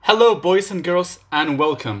Hello, boys and girls, and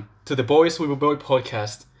welcome to the Boys With a Boy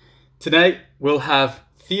podcast. Today, we'll have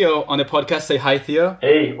Theo on the podcast. Say hi, Theo.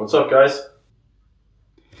 Hey, what's up, guys?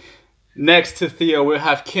 Next to Theo, we'll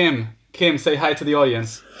have Kim. Kim, say hi to the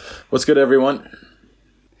audience. What's good, everyone?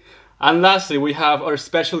 And lastly, we have our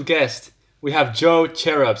special guest. We have Joe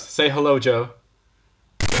Cherubs. Say hello, Joe.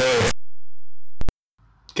 Hey.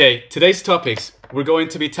 Okay, today's topics. We're going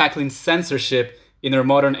to be tackling censorship in our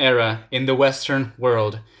modern era in the Western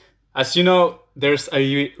world. As you know, there's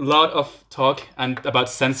a lot of talk about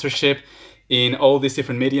censorship in all these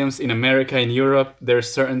different mediums in America, in Europe. There's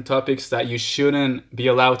certain topics that you shouldn't be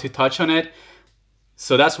allowed to touch on it.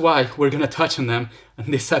 So that's why we're going to touch on them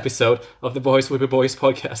in this episode of the Boys With the Boys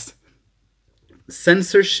podcast.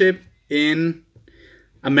 Censorship in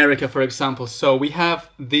America, for example. So we have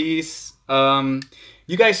these,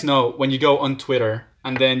 you guys know when you go on Twitter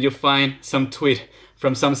and then you find some tweet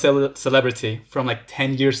from some celebrity from like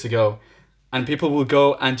 10 years ago, and people will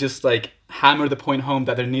go and just like hammer the point home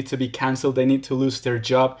that they need to be cancelled, they need to lose their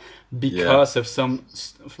job because of some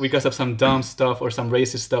dumb stuff or some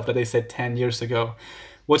racist stuff that they said 10 years ago.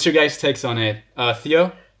 What's your guys' takes on it?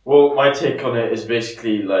 Theo? Well, my take on it is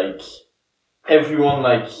basically like everyone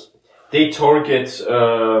they target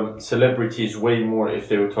celebrities way more if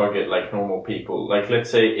they would target like normal people. Like, let's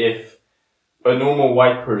say if a normal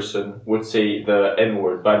white person would say the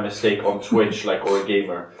N-word by mistake on Twitch, or a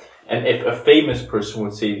gamer, and if a famous person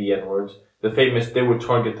would say the N-word, they would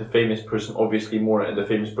target the famous person obviously more, and the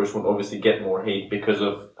famous person would obviously get more hate because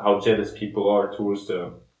of how jealous people are towards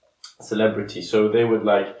the celebrity. So they would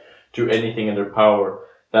do anything in their power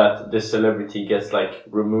that this celebrity gets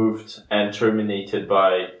removed and terminated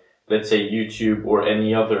by, let's say, YouTube or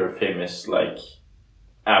any other famous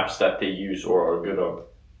apps that they use or are good on.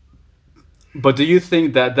 But do you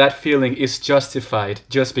think that feeling is justified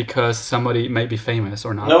just because somebody may be famous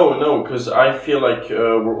or not? No, because I feel like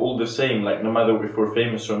we're all the same, no matter if we're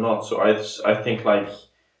famous or not. So I think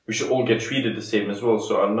we should all get treated the same as well.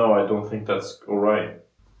 So no, I don't think that's alright.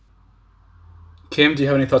 Kim, do you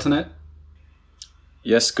have any thoughts on it?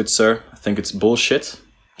 Yes, good sir. I think it's bullshit.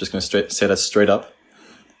 Just going to say that straight up.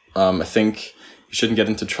 I think you shouldn't get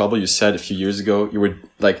into trouble. You said a few years ago, you were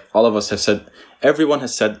all of us have said, everyone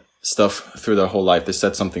has said stuff through their whole life. They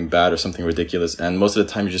said something bad or something ridiculous, and most of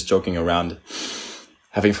the time you're just joking around,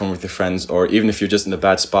 having fun with your friends, or even if you're just in a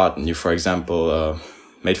bad spot and you, for example,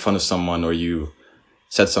 made fun of someone or you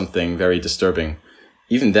said something very disturbing.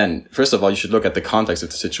 Even then, first of all, you should look at the context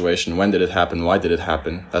of the situation. When did it happen? Why did it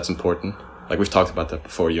happen? That's important. We've talked about that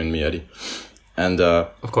before, you and me, Eddie. And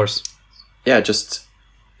of course. Yeah, just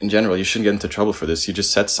in general, you shouldn't get into trouble for this. You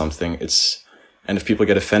just said something. And if people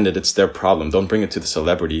get offended, it's their problem. Don't bring it to the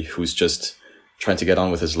celebrity who's just trying to get on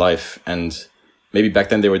with his life. And maybe back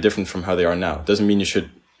then they were different from how they are now. Doesn't mean you should,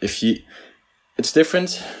 it's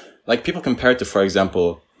different. People compare it to, for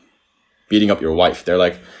example, beating up your wife. They're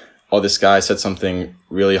like, oh, this guy said something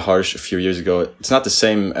really harsh a few years ago. It's not the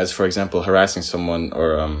same as, for example, harassing someone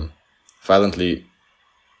or violently,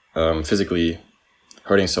 physically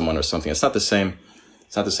hurting someone or something. It's not the same.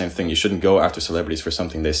 It's not the same thing. You shouldn't go after celebrities for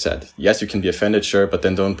something they said. Yes, you can be offended, sure, but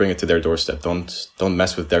then don't bring it to their doorstep. Don't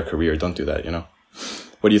mess with their career. Don't do that,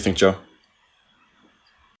 What do you think, Joe?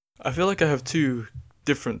 I feel like I have two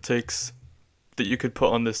different takes that you could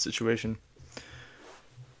put on this situation.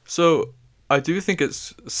 So, I do think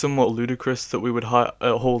it's somewhat ludicrous that we would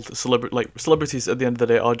hold celebrities at the end of the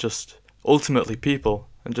day are just ultimately people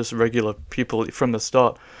and just regular people from the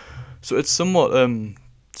start. So it's somewhat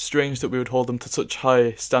strange that we would hold them to such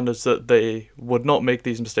high standards that they would not make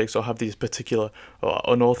these mistakes or have these particular or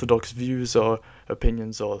unorthodox views or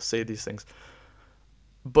opinions or say these things.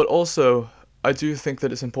 But also, I do think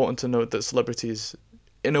that it's important to note that celebrities,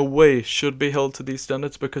 in a way, should be held to these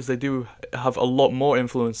standards because they do have a lot more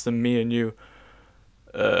influence than me and you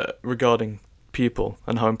regarding people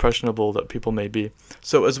and how impressionable that people may be.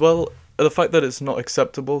 So as well, the fact that it's not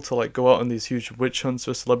acceptable to go out on these huge witch hunts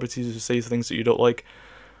for celebrities who say things that you don't like,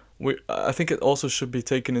 I think it also should be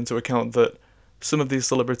taken into account that some of these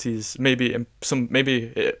celebrities, maybe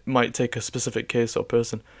it might take a specific case or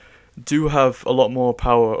person, do have a lot more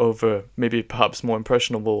power over maybe perhaps more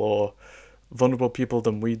impressionable or vulnerable people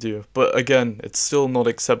than we do. But again, it's still not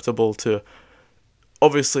acceptable to,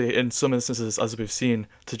 obviously in some instances, as we've seen,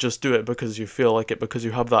 to just do it because you feel like it, because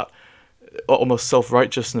you have that almost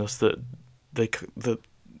self-righteousness that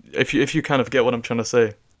if you kind of get what I'm trying to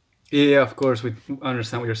say. Yeah, of course, we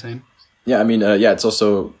understand what you're saying. Yeah, I mean, it's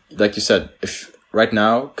also, like you said, if right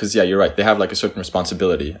now, because you're right, they have a certain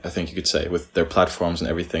responsibility, I think you could say, with their platforms and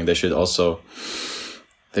everything. They should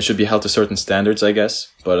be held to certain standards, I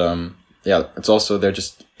guess. But yeah, it's also, they're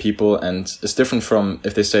just people, and it's different from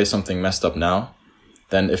if they say something messed up now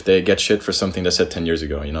than if they get shit for something they said 10 years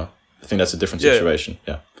ago, you know? I think that's a different situation.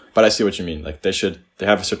 Yeah. But I see what you mean. Like, they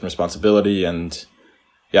have a certain responsibility, and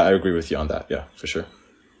yeah, I agree with you on that. Yeah, for sure.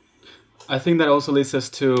 I think that also leads us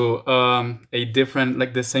to a different,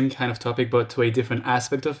 like the same kind of topic, but to a different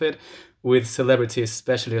aspect of it, with celebrities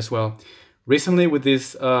especially as well. Recently, with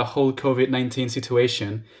this whole COVID-19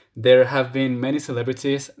 situation, there have been many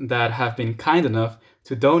celebrities that have been kind enough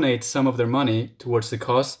to donate some of their money towards the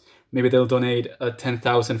cause. Maybe they'll donate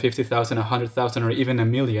 10,000, 50,000, 100,000, or even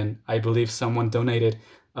 1,000,000. I believe someone donated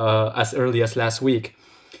as early as last week.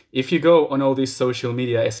 If you go on all these social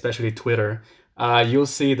media, especially Twitter, you'll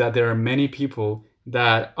see that there are many people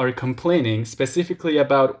that are complaining specifically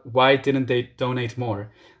about why didn't they donate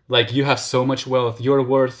more. Like, you have so much wealth, you're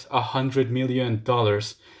worth $100 million.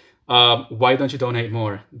 Why don't you donate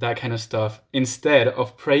more? That kind of stuff. Instead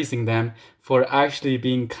of praising them for actually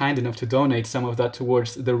being kind enough to donate some of that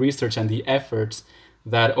towards the research and the efforts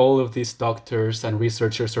that all of these doctors and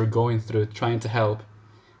researchers are going through trying to help.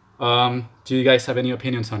 Do you guys have any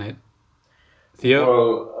opinions on it? Theo?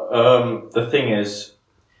 Well, the thing is,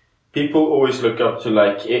 people always look up to,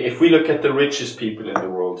 like, if we look at the richest people in the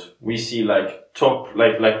world, we see top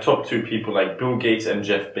two people like Bill Gates and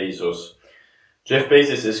Jeff Bezos. Jeff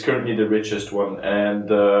Bezos is currently the richest one, and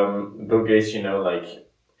Bill Gates,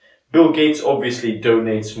 Bill Gates obviously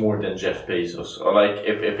donates more than Jeff Bezos. Or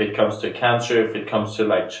if it comes to cancer, if it comes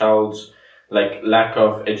to child's lack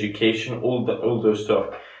of education, all those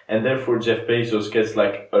stuff. And therefore Jeff Bezos gets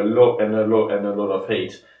a lot and a lot and a lot of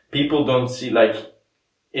hate. People don't see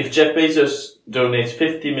if Jeff Bezos donates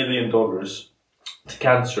 $50 million to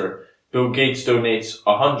cancer, Bill Gates donates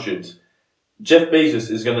 100. Jeff Bezos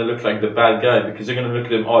is gonna look like the bad guy because they're gonna look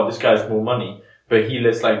at him, oh, this guy has more money, but he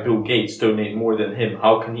lets Bill Gates donate more than him.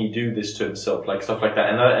 How can he do this to himself? Stuff like that.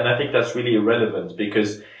 And I think that's really irrelevant,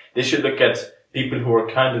 because they should look at people who are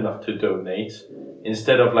kind enough to donate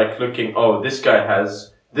instead of looking, oh, this guy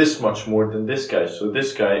has this much more than this guy, so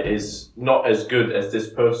this guy is not as good as this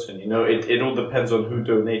person. It all depends on who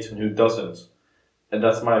donates and who doesn't. And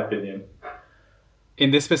that's my opinion.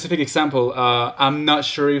 In this specific example, I'm not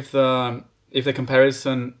sure if the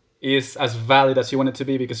comparison is as valid as you want it to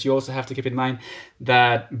be, because you also have to keep in mind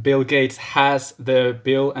that Bill Gates has the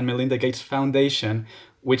Bill and Melinda Gates Foundation,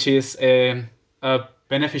 which is a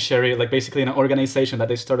beneficiary, basically an organization that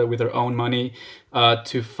they started with their own money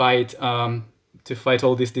to fight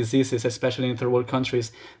all these diseases, especially in third world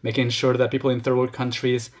countries, making sure that people in third world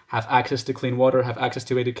countries have access to clean water, have access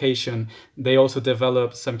to education. They also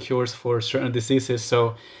develop some cures for certain diseases.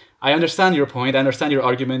 So I understand your point. I understand your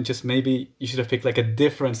argument. Just maybe you should have picked a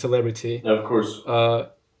different celebrity. Yeah, of course.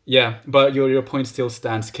 Yeah, but your point still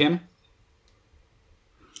stands. Kim?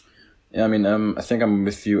 Yeah, I mean, I think I'm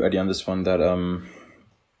with you, Eddie, on this one, that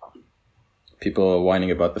people are whining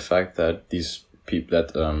about the fact that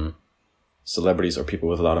celebrities or people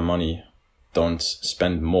with a lot of money don't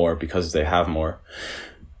spend more because they have more.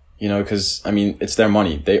 Because, I mean, it's their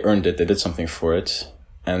money. They earned it. They did something for it.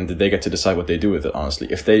 And they get to decide what they do with it, honestly.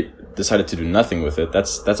 If they decided to do nothing with it,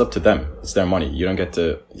 that's up to them. It's their money. You don't get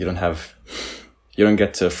to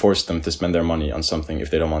force them to spend their money on something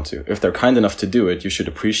if they don't want to. If they're kind enough to do it, you should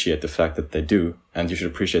appreciate the fact that they do. And you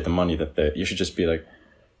should appreciate the money that you should just be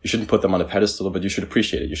you shouldn't put them on a pedestal, but you should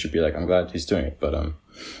appreciate it. You should be I'm glad he's doing it. But,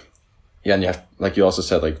 yeah, and you have, you also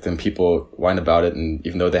said, then people whine about it, and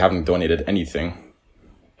even though they haven't donated anything,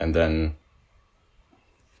 and then,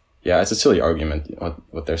 yeah, it's a silly argument,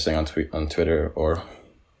 what they're saying on Twitter, or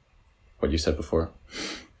what you said before.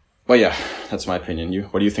 But yeah, that's my opinion.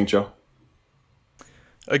 What do you think, Joe?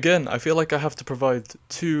 Again, I feel like I have to provide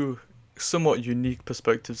two somewhat unique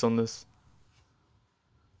perspectives on this.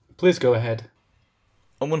 Please go ahead.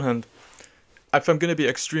 On one hand, if I'm going to be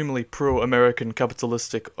extremely pro-American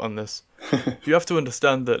capitalistic on this, you have to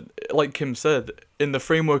understand that, like Kim said, in the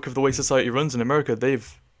framework of the way society runs in America,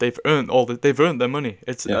 they've earned their money.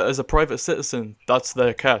 It's as a private citizen, that's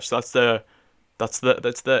their cash, they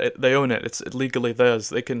own it. It's legally theirs.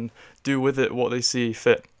 They can do with it what they see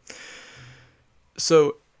fit.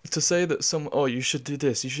 So to say that you should do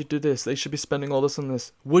this, they should be spending all this on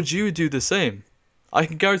this. Would you do the same? I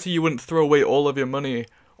can guarantee you wouldn't throw away all of your money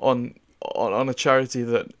on a charity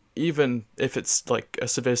that, even if it's a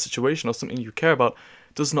severe situation or something you care about,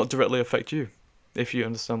 does not directly affect you, if you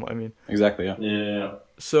understand what I mean. Exactly, yeah. Yeah.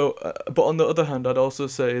 So, but on the other hand, I'd also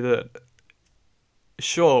say that,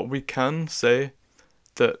 sure, we can say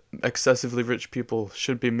that excessively rich people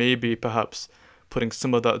should be perhaps putting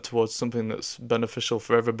some of that towards something that's beneficial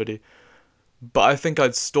for everybody. But I think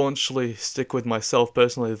I'd staunchly stick with myself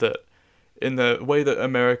personally that in the way that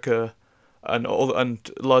America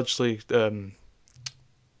and largely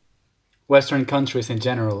Western countries in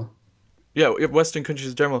general. yeah, Western countries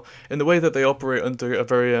in general, in the way that they operate under a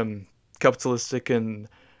very capitalistic and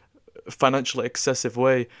financially excessive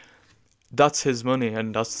way, that's his money,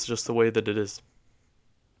 and that's just the way that it is.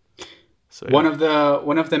 So, yeah.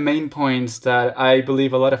 One of the main points that I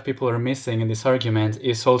believe a lot of people are missing in this argument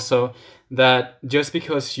is also that just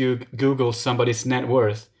because you Google somebody's net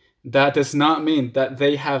worth, that does not mean that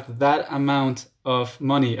they have that amount of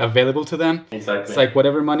money available to them. Exactly. It's like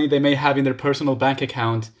whatever money they may have in their personal bank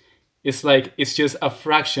account, it's just a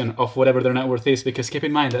fraction of whatever their net worth is, because keep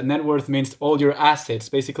in mind that net worth means all your assets,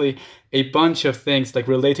 basically a bunch of things like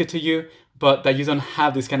related to you, but that you don't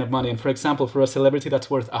have this kind of money. And for example, for a celebrity that's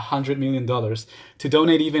worth $100 million, to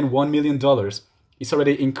donate even $1 million is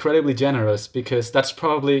already incredibly generous, because that's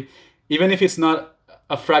probably, even if it's not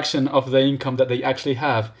a fraction of the income that they actually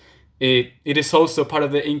have, it is also part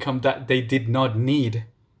of the income that they did not need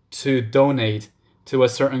to donate to a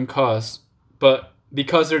certain cause, but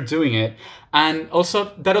because they're doing it. And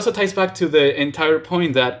also that also ties back to the entire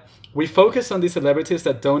point that we focus on these celebrities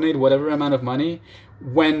that donate whatever amount of money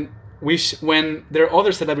when there are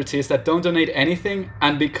other celebrities that don't donate anything,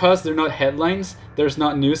 and because they're not headlines, there's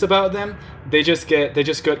not news about them, they just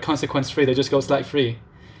get consequence free, they just go slag free.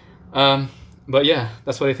 But yeah,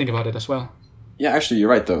 that's what I think about it as well. Yeah, actually, you're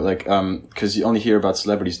right, though. Like, because you only hear about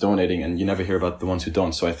celebrities donating and you never hear about the ones who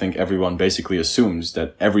don't. So I think everyone basically assumes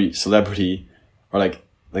that every celebrity, or like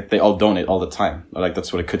they all donate all the time. Or like,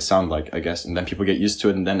 that's what it could sound like, I guess. And then people get used to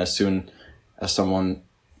it. And then as soon as someone,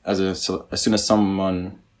 or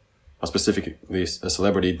specifically a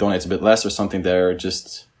celebrity, donates a bit less or something, they're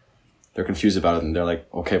confused about it. And they're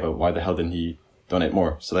like, okay, but why the hell didn't he donate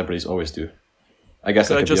more? Celebrities always do. I guess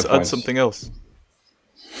Could I that could just be a point. add something else?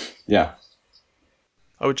 Yeah.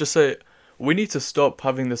 I would just say we need to stop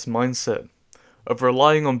having this mindset of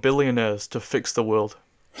relying on billionaires to fix the world.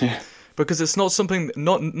 Yeah. Because it's not something,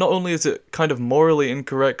 not only is it kind of morally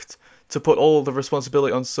incorrect to put all the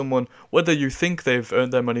responsibility on someone, whether you think they've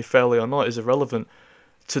earned their money fairly or not is irrelevant,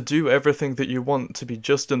 to do everything that you want to be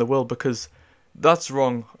just in the world, because that's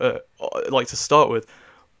wrong, like to start with.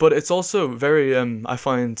 But it's also very, I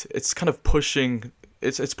find, it's kind of pushing,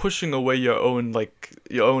 it's pushing away your own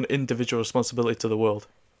individual responsibility to the world.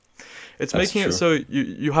 It's That's making true. it so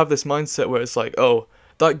you have this mindset where it's like, oh,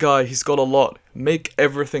 that guy, he's got a lot, make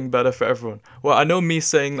everything better for everyone. Well, I know me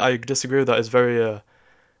saying I disagree with that is very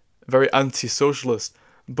anti-socialist,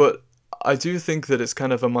 but I do think that it's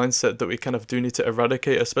kind of a mindset that we kind of do need to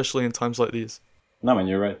eradicate, especially in times like these. No, man,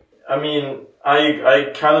 you're right. I mean,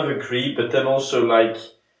 I kind of agree, but then also like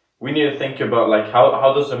we need to think about like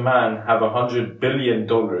how does a man have $100 billion,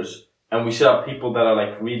 and we see out people that are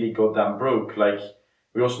like really goddamn broke. Like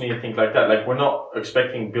we also need to think like that. Like we're not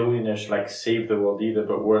expecting billionaires to like save the world either,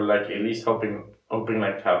 but we're like at least hoping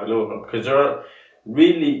like to have a little bit, because there are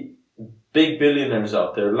really big billionaires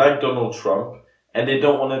out there like Donald Trump, and they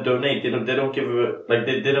don't want to donate. They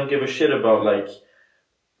don't give a shit about like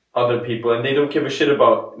other people, and they don't give a shit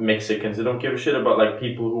about Mexicans. They don't give a shit about like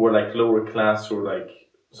people who are like lower class or like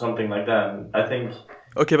something like that. And I think.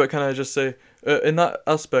 Okay, but can I just say, in that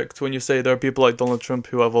aspect, when you say there are people like Donald Trump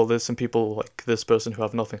who have all this and people like this person who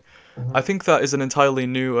have nothing, I think that is an entirely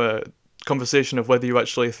new conversation of whether you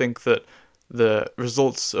actually think that the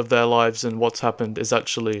results of their lives and what's happened is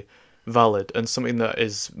actually valid and something that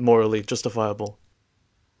is morally justifiable.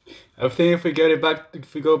 I think if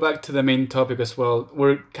we go back to the main topic as well,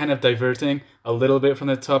 we're kind of diverting a little bit from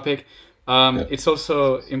the topic. It's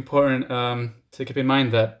also important to keep in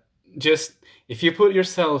mind that just if you put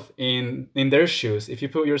yourself in their shoes, if you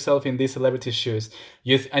put yourself in these celebrities' shoes,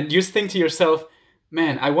 you think to yourself,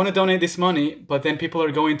 man, I want to donate this money, but then people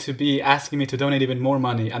are going to be asking me to donate even more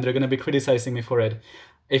money, and they're going to be criticizing me for it.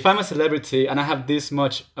 If I'm a celebrity and I have this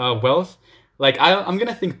much wealth, like I'm going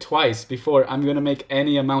to think twice before I'm going to make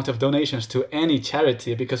any amount of donations to any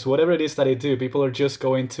charity, because whatever it is that I do, people are just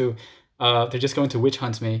going to witch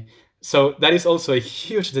hunt me. So that is also a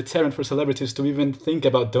huge deterrent for celebrities to even think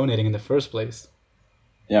about donating in the first place.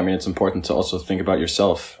 Yeah, I mean, it's important to also think about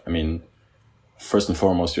yourself. I mean, first and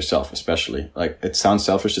foremost, yourself, especially. Like, it sounds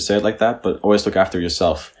selfish to say it like that, but always look after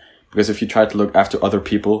yourself. Because if you try to look after other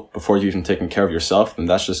people before you've even taken care of yourself, then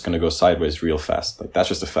that's just going to go sideways real fast. Like, that's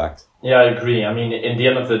just a fact. Yeah, I agree. I mean, in the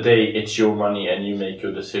end of the day, it's your money and you make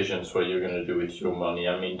your decisions what you're going to do with your money.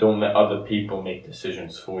 I mean, don't let other people make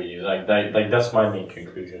decisions for you. Like that's my main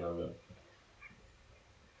conclusion of it.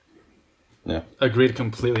 Yeah. Agreed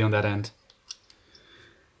completely on that end.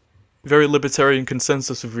 Very libertarian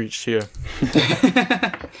consensus we've reached here.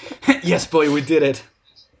 Yes, boy, we did it.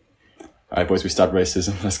 All right, boys, we stop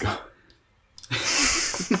racism. Let's go.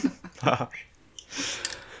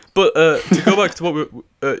 But to go back to what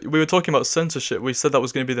we were talking about censorship, we said that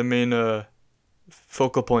was going to be the main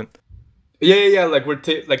focal point. Yeah. Like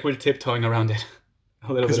we're tiptoeing around it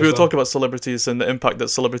a little bit. Because we were talking about celebrities and the impact that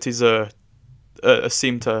celebrities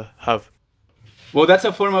seem to have. Well, that's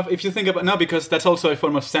a form of, if you think about, no, because that's also a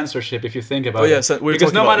form of censorship if you think about it.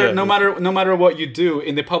 Because no matter what you do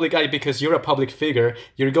in the public eye, because you're a public figure,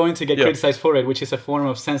 you're going to get criticized for it, which is a form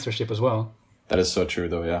of censorship as well. That is so true,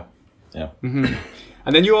 though. Yeah. Mm-hmm.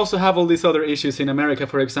 And then you also have all these other issues in America.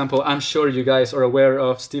 For example, I'm sure you guys are aware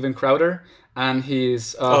of Steven Crowder and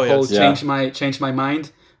his whole change my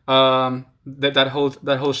mind. That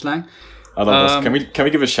whole slang. I love this. Can we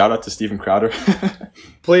give a shout out to Steven Crowder?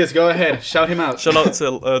 Please go ahead, shout him out. Shout out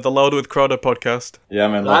to the Louder with Crowder podcast. Yeah,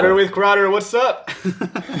 man. Louder with Crowder, what's up?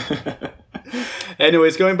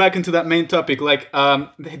 Anyways, going back into that main topic, like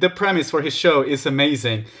the premise for his show is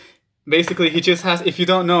amazing. Basically, he just has. If you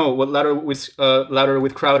don't know what Louder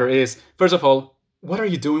with Crowder is, first of all, what are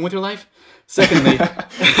you doing with your life? Secondly,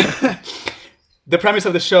 the premise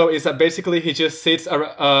of the show is that basically he just sits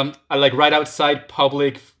like right outside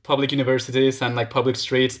public universities and like public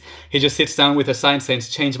streets. He just sits down with a sign saying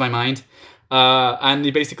 "Change my mind," and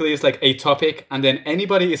it basically is like a topic, and then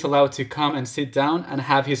anybody is allowed to come and sit down and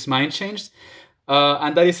have his mind changed.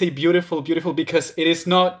 And that is a beautiful because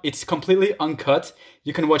it's completely uncut.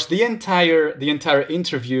 You can watch the entire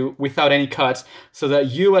interview without any cuts, so that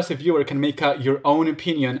you as a viewer can make out your own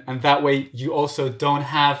opinion, and that way you also don't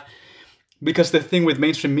have. Because the thing with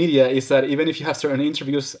mainstream media is that even if you have certain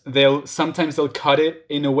interviews, they'll cut it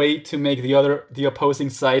in a way to make the opposing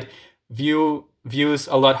side views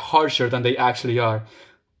a lot harsher than they actually are.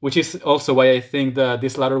 Which is also why I think that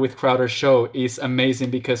this Louder with Crowder show is amazing,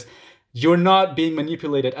 because you're not being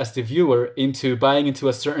manipulated as the viewer into buying into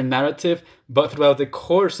a certain narrative, but throughout the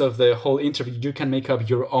course of the whole interview, you can make up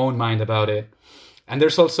your own mind about it. And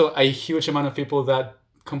there's also a huge amount of people that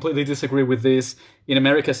completely disagree with this. In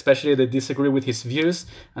America especially, they disagree with his views,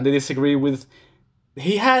 and they disagree with...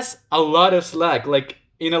 He has a lot of slack. Like,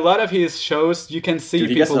 in a lot of his shows, you can see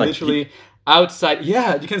people literally outside...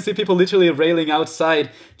 Yeah, you can see people literally railing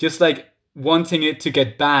outside, just like wanting it to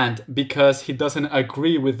get banned because he doesn't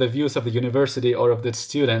agree with the views of the university or of the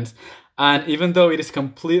students. And even though it is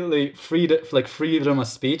completely freedom of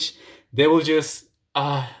speech, they will just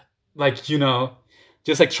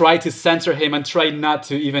just like try to censor him and try not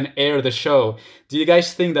to even air the show. Do you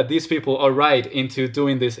guys think that these people are right into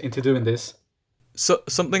doing this? So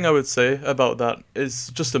something I would say about that is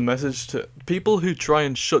just a message to people who try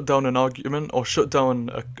and shut down an argument or shut down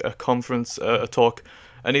a conference, a talk,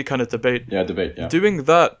 any kind of debate. Yeah, debate, yeah. Doing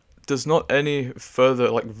that does not any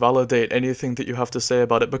further validate anything that you have to say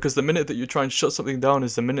about it, because the minute that you try and shut something down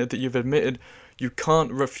is the minute that you've admitted you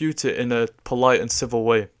can't refute it in a polite and civil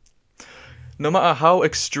way. No matter how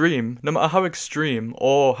extreme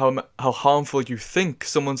or how harmful you think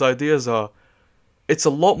someone's ideas are, it's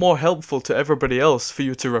a lot more helpful to everybody else for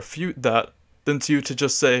you to refute that than to you to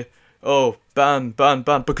just say, oh, ban,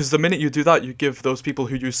 because the minute you do that, you give those people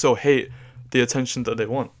who you so hate the attention that they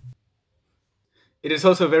want. It is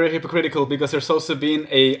also very hypocritical because there's also been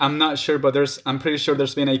I'm pretty sure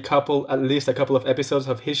there's been at least a couple of episodes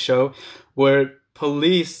of his show where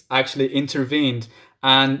police actually intervened,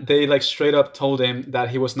 and they straight up told him that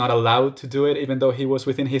he was not allowed to do it, even though he was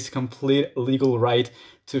within his complete legal right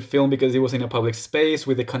to film, because he was in a public space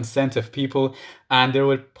with the consent of people. And there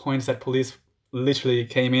were points that police literally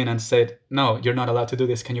came in and said, no, you're not allowed to do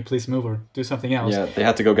this. Can you please move or do something else? Yeah, they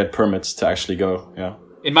had to go get permits to actually go. Yeah.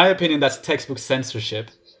 In my opinion, that's textbook censorship.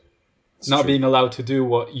 It's not true. Being allowed to do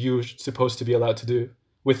what you're supposed to be allowed to do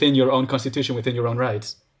within your own constitution, within your own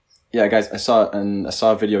rights. Yeah, guys, I saw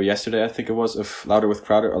a video yesterday, I think it was, of Louder with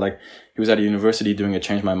Crowder, or he was at a university doing a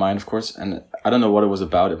Change My Mind, of course, and I don't know what it was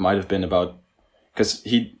about. It might have been about, because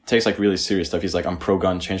he takes really serious stuff. He's I'm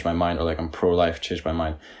pro-gun, change my mind, or I'm pro-life, change my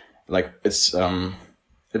mind. But it's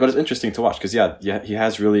interesting to watch, because he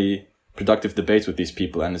has really productive debates with these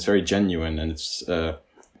people, and it's very genuine, and it's a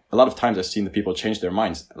lot of times I've seen the people change their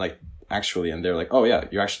minds, actually, and they're oh yeah,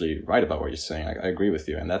 you're actually right about what you're saying. I agree with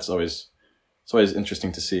you, and that's always... It's always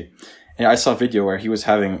interesting to see. And I saw a video where he was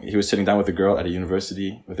sitting down with a girl at a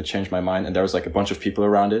university with a Change My Mind, and there was a bunch of people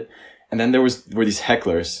around it. And then were these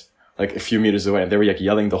hecklers, a few meters away, and they were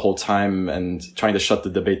yelling the whole time and trying to shut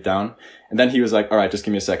the debate down. And then he was all right, just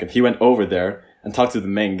give me a second. He went over there and talked to the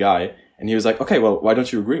main guy, and he was okay, well, why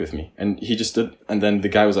don't you agree with me? And he just stood, and then the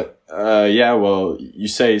guy was yeah, well, you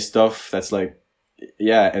say stuff that's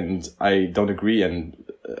yeah, and I don't agree. And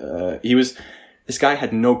this guy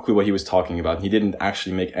had no clue what he was talking about. He didn't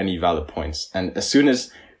actually make any valid points. And as soon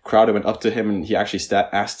as Crowder went up to him and he actually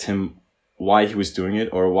asked him why he was doing it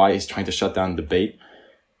or why he's trying to shut down the debate,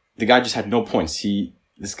 the guy just had no points. It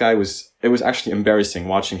was actually embarrassing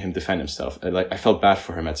watching him defend himself. I felt bad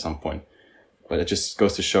for him at some point, but it just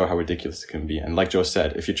goes to show how ridiculous it can be. And like Joe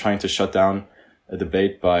said, if you're trying to shut down a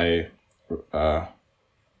debate by,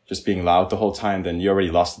 just being loud the whole time, then you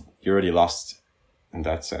already lost in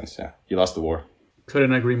that sense. Yeah. You lost the war.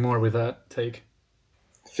 Couldn't agree more with that take.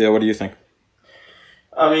 Theo, what do you think?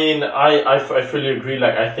 I mean, I fully agree.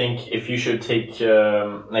 Like, I think if you should take, if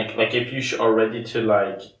you are ready to,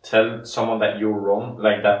 like, tell someone that you're wrong,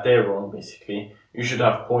 like, that they're wrong, basically, you should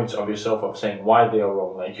have points of yourself of saying why they are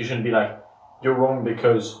wrong. Like, you shouldn't be like, you're wrong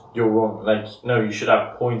because you're wrong. Like, no, you should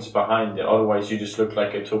have points behind it. Otherwise, you just look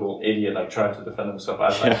like a total idiot, like, trying to defend himself,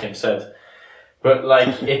 as like Kim said. But,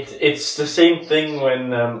 like, it's the same thing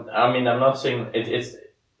when, I mean, I'm not saying,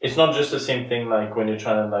 it's not just the same thing, like, when you're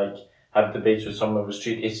trying to, like, have debates with someone on the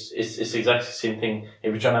street. It's exactly the same thing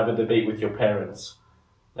if you're trying to have a debate with your parents,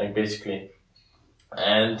 like, basically.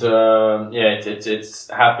 And, it's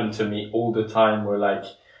happened to me all the time where, like,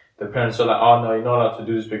 the parents are like, oh no, you're not allowed to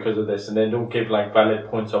do this because of this. And they don't give, like, valid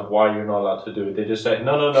points of why you're not allowed to do it. They just say,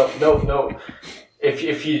 no.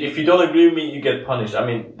 If you don't agree with me, you get punished. I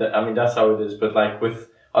mean, that's how it is. But, like, with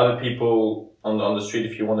other people on the street,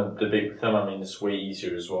 if you want to debate with them, I mean, it's way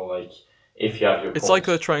easier as well. Like, if you have your It's points. like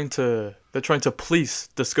they're trying to police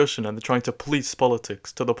discussion and they're trying to police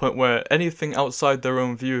politics to the point where anything outside their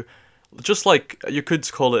own view, just like you could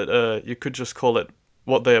just call it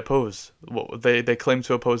what they oppose. What they claim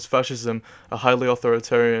to oppose fascism, a highly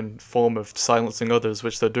authoritarian form of silencing others,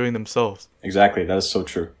 which they're doing themselves. Exactly. That is so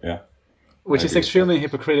true. Yeah. Which is extremely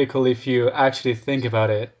hypocritical if you actually think about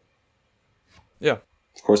it. Yeah.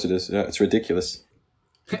 Of course it is. Yeah, it's ridiculous.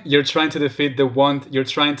 You're trying to defeat you're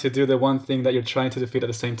trying to do the one thing that you're trying to defeat at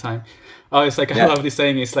the same time. Oh, it's like, I love this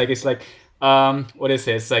saying. It's like, what is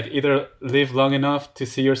it? It's like either live long enough to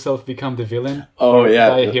see yourself become the villain. Oh, or yeah.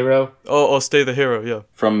 die a hero. Or stay the hero, yeah.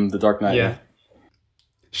 From The Dark Knight. Yeah.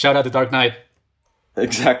 Shout out The Dark Knight.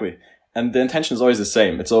 Exactly. And the intention is always the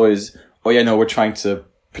same. It's always, oh yeah, no, we're trying to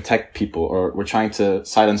protect people or we're trying to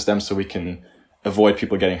silence them so we can avoid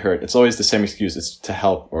people getting hurt. It's always the same excuse. It's to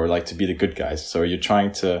help or like to be the good guys. So you're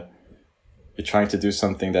trying to do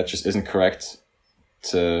something that just isn't correct.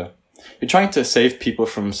 You're trying to save people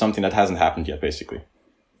from something that hasn't happened yet, basically.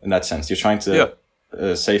 In that sense, you're trying to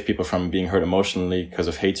save people from being hurt emotionally because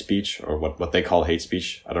of hate speech or what they call hate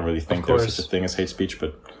speech. I don't really think there's such a thing as hate speech,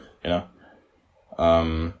 but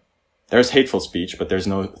there's hateful speech, but there's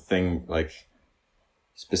no thing like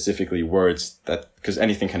specifically words that, because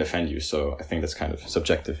anything can offend you. So I think that's kind of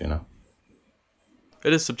subjective,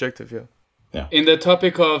 It is subjective, yeah. Yeah. In the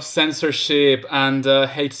topic of censorship and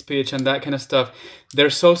hate speech and that kind of stuff,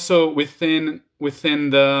 there's also within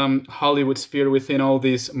the Hollywood sphere, within all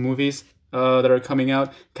these movies that are coming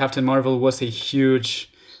out, Captain Marvel was a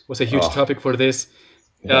huge topic for this.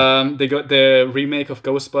 Yeah. They got the remake of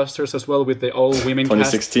Ghostbusters as well with the all-women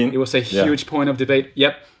cast. 2016. It was a huge point of debate.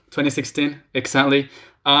 Yep, 2016, exactly.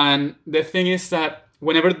 And the thing is that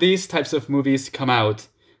whenever these types of movies come out,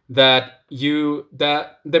 that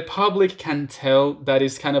the public can tell that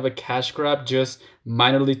it's kind of a cash grab, just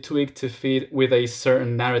minorly tweaked to fit with a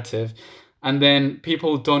certain narrative, and then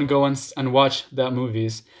people don't go and watch the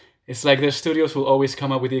movies. It's like the studios will always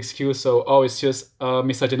come up with the excuse, so it's just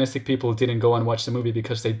misogynistic people didn't go and watch the movie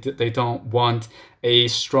because they don't want a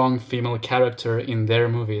strong female character in their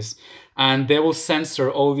movies, and they will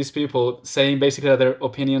censor all these people, saying basically that their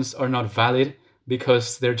opinions are not valid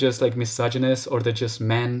because they're just like misogynist, or they're just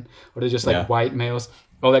men, or they're just like white males,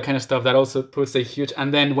 all that kind of stuff. That also puts a huge...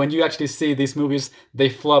 And then when you actually see these movies, they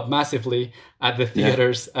flop massively at the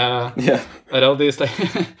theaters, at all these like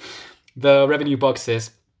the revenue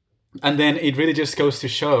boxes. And then it really just goes to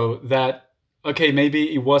show that, okay,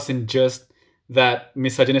 maybe it wasn't just that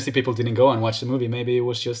misogynistic people didn't go and watch the movie. Maybe it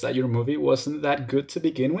was just that your movie wasn't that good to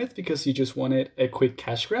begin with because you just wanted a quick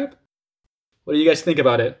cash grab. What do you guys think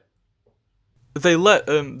about it? They let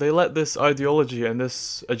this ideology and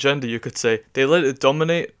this agenda, you could say, they let it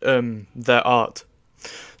dominate their art.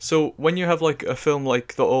 So when you have like a film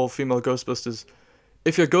like the all-female Ghostbusters,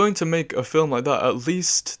 if you're going to make a film like that, at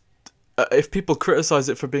least if people criticize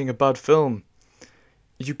it for being a bad film,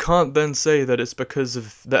 you can't then say that it's because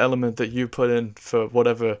of the element that you put in for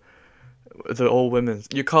whatever, the all-women.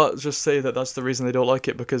 You can't just say that that's the reason they don't like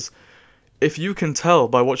it, because if you can tell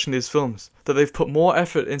by watching these films that they've put more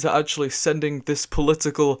effort into actually sending this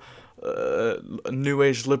political new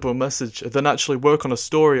age liberal message than actually work on a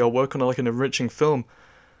story or work on like an enriching film,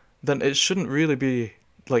 then it shouldn't really be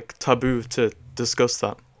like taboo to discuss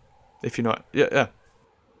that. If you know it. Yeah.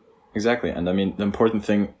 Exactly. And I mean, the important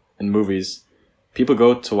thing in movies, people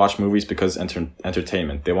go to watch movies because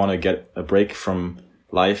entertainment. They want to get a break from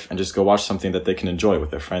life and just go watch something that they can enjoy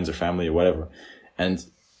with their friends or family or whatever. And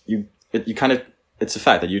it's a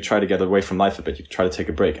fact that you try to get away from life a bit. You try to take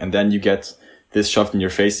a break, and then you get this shoved in your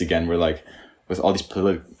face again. Where like with all these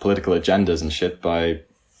political agendas and shit.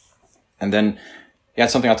 And then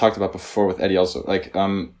it's something I talked about before with Eddie also. Like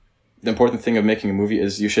the important thing of making a movie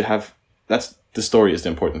is the story is the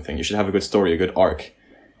important thing. You should have a good story, a good arc,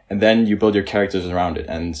 and then you build your characters around it.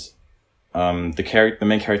 And the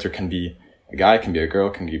main character can be a guy, can be a girl,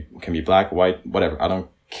 can be black, white, whatever. I don't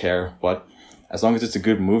care what. As long as it's a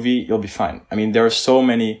good movie, you'll be fine. I mean, there are so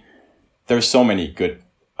many good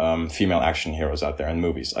female action heroes out there in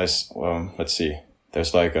movies. Let's see.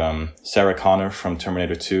 There's like Sarah Connor from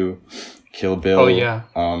Terminator 2, Kill Bill. Oh yeah.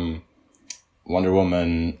 Wonder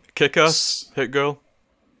Woman. Kick-Ass, Hit Girl,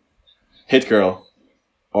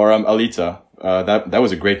 or Alita. That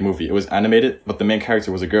was a great movie. It was animated, but the main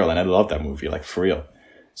character was a girl, and I loved that movie, like for real.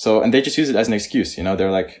 So, and they just use it as an excuse, you know.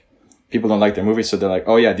 They're like, people don't like their movies, so they're like,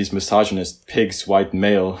 oh yeah, these misogynist pigs, white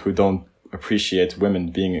male who don't appreciate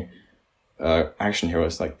women being action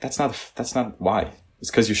heroes. Like that's not why.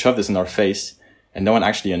 It's because you shove this in our face, and no one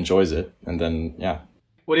actually enjoys it. And then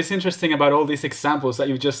What is interesting about all these examples that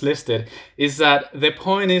you've just listed is that the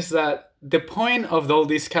point of all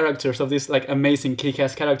these characters, of these like amazing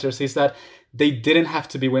kick-ass characters, is that they didn't have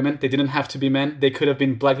to be women, they didn't have to be men, they could have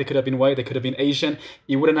been black, they could have been white, they could have been Asian.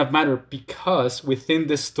 It wouldn't have mattered because within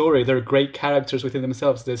the story, they're great characters within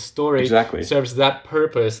themselves. The story serves that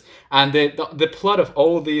purpose. And the plot of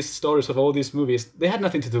all these stories, of all these movies, they had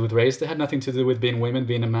nothing to do with race, they had nothing to do with being women,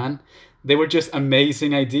 being a man. They were just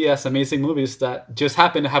amazing ideas, amazing movies that just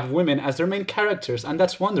happen to have women as their main characters, and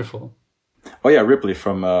that's wonderful. Oh yeah, Ripley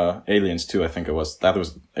from Aliens 2, I think it was.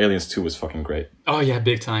 Aliens 2 was fucking great. Oh yeah,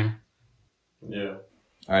 big time. Yeah.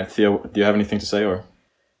 All right, Theo, do you have anything to say or?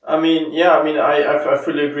 I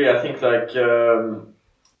fully agree. I think like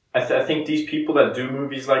I think these people that do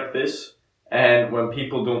movies like this, and when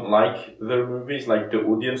people don't like their movies, like the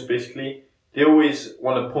audience basically, they always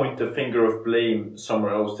want to point the finger of blame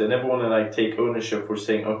somewhere else. They never want to like take ownership for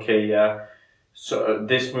saying, okay, yeah, so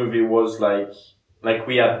this movie was like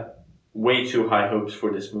we had way too high hopes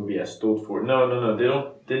for this movie as told for. No,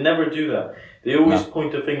 they never do that. They always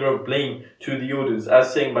point the finger of blame to the audience,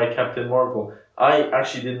 as saying by Captain Marvel. I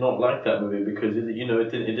actually did not like that movie because it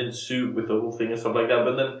didn't suit with the whole thing and stuff like that.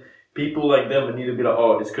 But then people like them need to be like,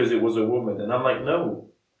 oh, it's because it was a woman, and I'm like, no,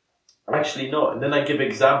 actually not. And then I give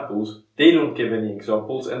examples. They don't give any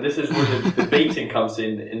examples, and this is where the debating comes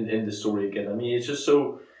in the story again. I mean, it's just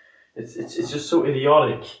so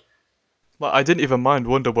idiotic. Well, I didn't even mind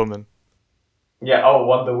Wonder Woman. Yeah,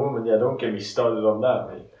 Wonder Woman. Yeah, don't get me started on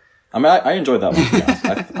that, mate. I mean, I enjoyed that one, to be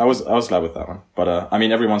honest. I was glad with that one. But, I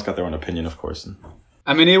mean, everyone's got their own opinion, of course.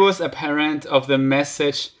 I mean, it was apparent of the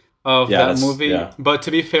message of that movie. Yeah. But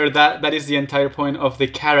to be fair, that is the entire point of the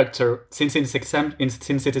character since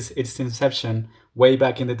its inception, way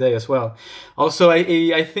back in the day as well. Also,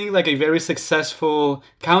 I think like a very successful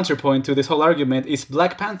counterpoint to this whole argument is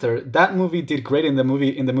Black Panther. That movie did great in the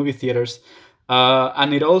movie theaters.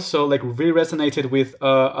 And it also like really resonated with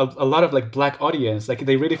a lot of like black audience. Like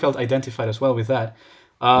they really felt identified as well with that.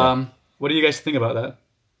 What do you guys think about that?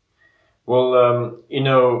 Well,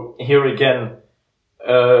 here again,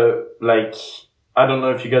 like I don't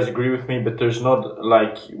know if you guys agree with me, but there's not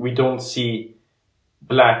like we don't see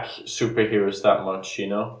black superheroes that much,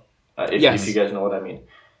 if you guys know what I mean.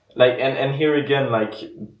 Like and here again, like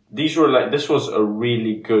this was a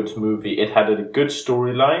really good movie. It had a good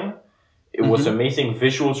storyline. It was amazing.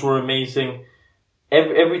 Visuals were amazing.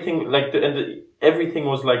 Everything everything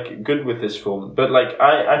was like good with this film. But like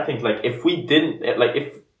I think like if we didn't like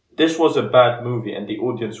if this was a bad movie and the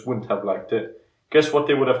audience wouldn't have liked it, guess what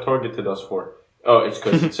they would have targeted us for? Oh, it's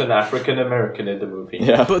because it's an African American in the movie.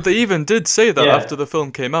 Yeah. But they even did say that after the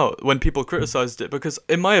film came out when people criticized it, because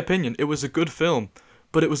in my opinion it was a good film,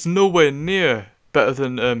 but it was nowhere near better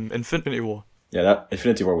than Infinity War. Yeah, that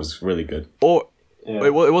Infinity War was really good.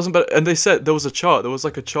 It wasn't better, and they said there was a chart. There was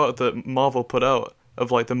like a chart that Marvel put out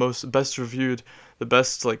of like the best reviewed, the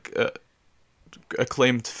best like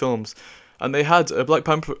acclaimed films, and they had a Black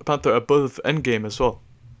Panther above Endgame as well.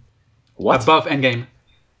 What? Above Endgame?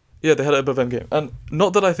 Yeah, they had it above Endgame, and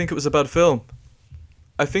not that I think it was a bad film.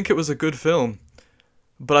 I think it was a good film,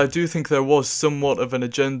 but I do think there was somewhat of an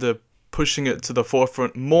agenda pushing it to the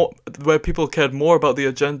forefront, more where people cared more about the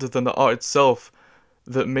agenda than the art itself,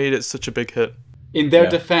 that made it such a big hit. In their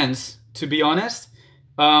defense, to be honest,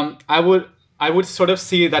 I would sort of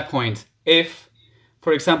see that point if,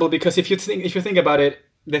 for example, because if you think about it,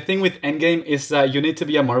 the thing with Endgame is that you need to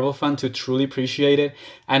be a Marvel fan to truly appreciate it.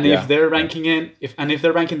 And Yeah, if they're yeah. ranking if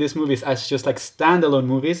they're ranking these movies as just like standalone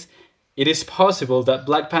movies, it is possible that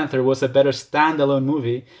Black Panther was a better standalone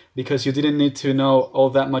movie because you didn't need to know all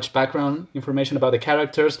that much background information about the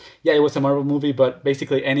characters. Yeah, it was a Marvel movie, but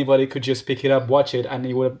basically anybody could just pick it up, watch it, and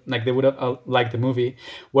they would have liked the movie.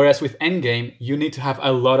 Whereas with Endgame, you need to have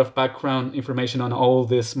a lot of background information on all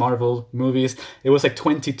these Marvel movies. It was like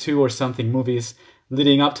 22 or something movies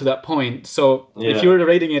leading up to that point. So if Yeah. you were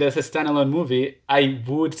rating it as a standalone movie, I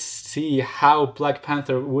would see how Black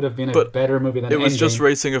Panther would have been a But better movie than it was just Endgame.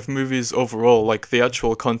 rating of movies overall, like the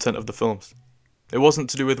actual content of the films. It wasn't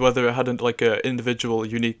to do with whether it had like a individual,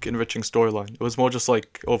 unique, enriching storyline. It was more just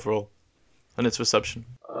like overall, and its reception.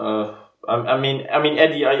 I mean,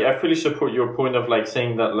 Eddie, I fully support your point of like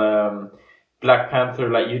saying that Black Panther,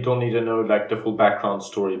 like you don't need to know like the full background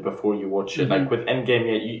story before you watch it. Like with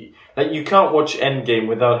Endgame, you can't watch Endgame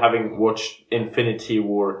without having watched Infinity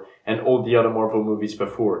War and all the other Marvel movies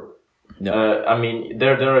before. Yeah. I mean,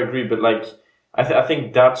 there I agree, but like I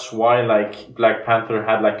think that's why like Black Panther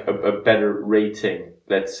had like a better rating,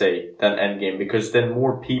 let's say, than Endgame, because then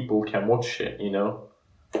more people can watch it, you know?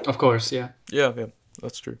 Of course, yeah. Yeah,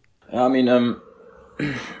 that's true. I mean,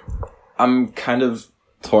 I'm kind of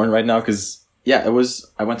torn right now because I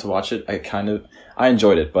went to watch it. I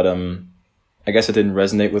enjoyed it, but I guess I didn't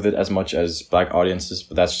resonate with it as much as black audiences.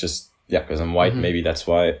 But that's just because I'm white. Maybe that's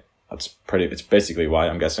why. It's basically why,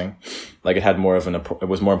 I'm guessing. Like it had more of it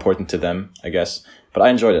was more important to them, I guess. But I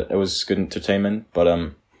enjoyed it. It was good entertainment. But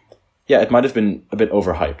it might have been a bit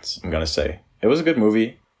overhyped, I'm gonna say. It was a good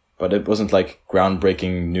movie, but it wasn't like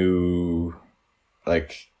groundbreaking new,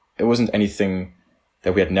 like it wasn't anything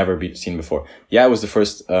that we had never seen before. Yeah, it was the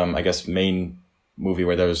first, I guess, main movie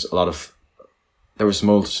where there was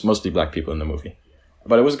mostly black people in the movie.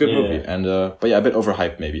 But it was a good movie, and but yeah, a bit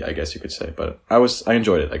overhyped maybe, I guess you could say. But I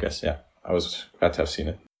enjoyed it, I guess. Yeah, I was glad to have seen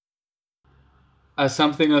it.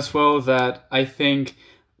 Something as well that I think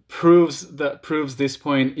proves this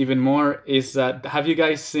point even more is that, have you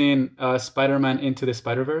guys seen Spider-Man Into the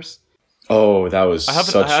Spider-Verse? Oh, that was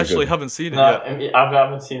I actually haven't seen it No, yet. I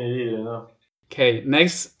haven't seen it either. No. Okay,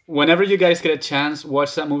 next, whenever you guys get a chance,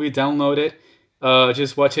 watch that movie, download it,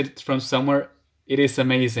 just watch it from somewhere. It is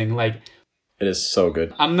amazing. Like, It is so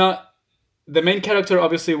good. The main character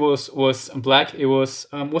obviously was black. It was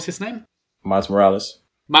what's his name? Miles Morales.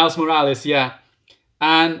 Miles Morales, yeah,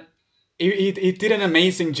 and he did an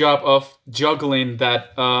amazing job of juggling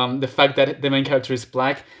that the fact that the main character is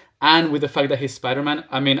black and with the fact that he's Spider-Man.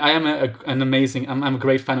 I mean, I am I'm a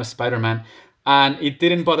great fan of Spider-Man, and it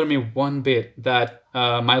didn't bother me one bit that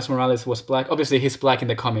Miles Morales was black. Obviously, he's black in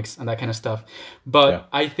the comics and that kind of stuff. But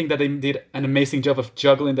I think that they did an amazing job of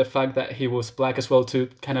juggling the fact that he was black as well to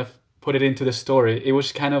kind of put it into the story. It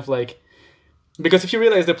was kind of like... Because if you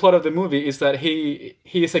realize the plot of the movie is that he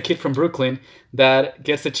is a kid from Brooklyn that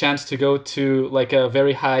gets a chance to go to like a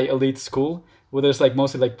very high elite school where there's like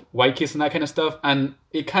mostly like white kids and that kind of stuff. And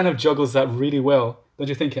it kind of juggles that really well. Don't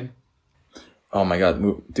you think, Kim? Oh my god,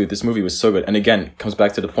 dude, this movie was so good. And again, it comes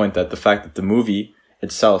back to the point that the fact that the movie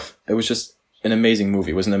itself, it was just an amazing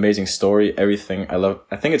movie. It was an amazing story, everything.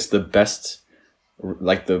 I think it's the best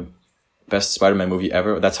Spider-Man movie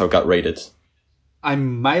ever. That's how it got rated. I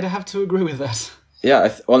might have to agree with that.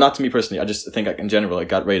 Yeah, well, not to me personally. I just think in general it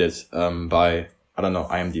got rated by, I don't know,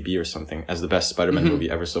 IMDb or something as the best Spider-Man movie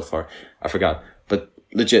ever so far. I forgot. But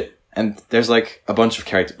legit. And there's like a bunch of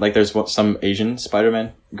characters. Like there's some Asian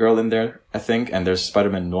Spider-Man girl in there, I think. And there's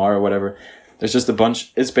Spider-Man Noir or whatever. There's just a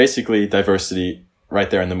bunch. It's basically diversity right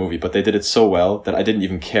there in the movie. But they did it so well that I didn't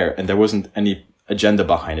even care. And there wasn't any agenda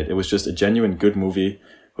behind it. It was just a genuine good movie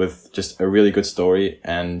with just a really good story.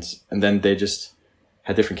 And then they just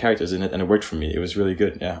had different characters in it. And it worked for me. It was really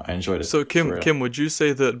good. Yeah, I enjoyed it. So Kim, would you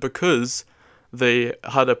say that because they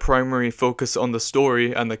had a primary focus on the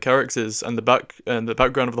story and the characters and the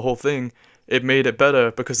background of the whole thing, it made it better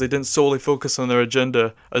because they didn't solely focus on their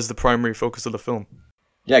agenda as the primary focus of the film?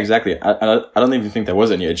 Yeah, exactly. I don't even think there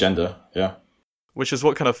was any agenda. Yeah. Which is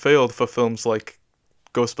what kind of failed for films like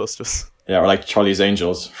Ghostbusters. Yeah, or like Charlie's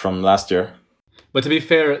Angels from last year. But to be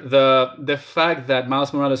fair, the fact that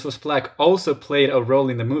Miles Morales was black also played a role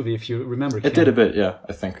in the movie, if you remember. It did a bit, yeah,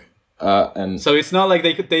 I think. And so it's not like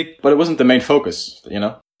they but it wasn't the main focus, you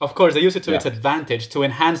know? Of course, they used it to its advantage to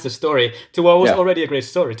enhance the story to what was already a great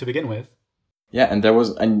story to begin with. Yeah, and there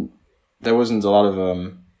wasn't a lot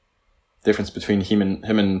of difference between him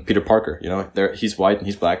and Peter Parker, you know? He's white and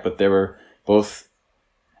he's black, but they were both...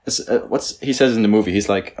 he says in the movie, he's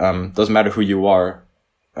like, doesn't matter who you are,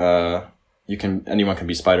 anyone can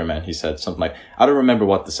be Spider-Man. He said something like, I don't remember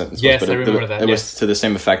what the sentence Yes, was, but I remember that. It Yes. was to the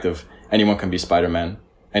same effect of anyone can be Spider-Man,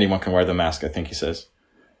 anyone can wear the mask, I think he says.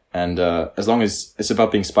 And as long as it's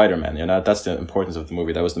about being Spider-Man, that's the importance of the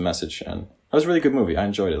movie. That was the message, and that was a really good movie. I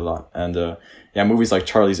enjoyed it a lot. And movies like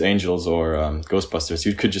Charlie's Angels or Ghostbusters,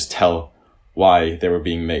 you could just tell why they were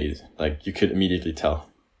being made. Like, you could immediately tell.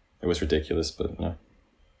 It was ridiculous, but no.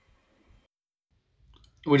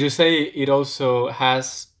 Would you say it also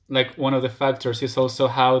has, like, one of the factors is also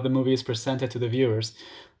how the movie is presented to the viewers?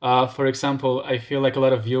 For example, I feel like a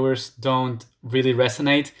lot of viewers don't really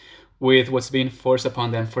resonate with what's being forced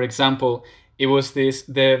upon them. For example, it was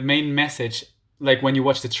the main message, like when you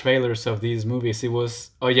watch the trailers of these movies, it was,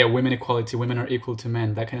 oh yeah, women equality, women are equal to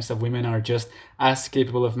men, that kind of stuff. Women are just as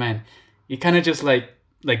capable of men. It kind of just like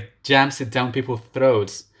jams it down people's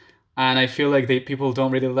throats. And I feel like people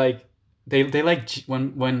don't really like, they like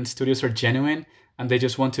when studios are genuine and they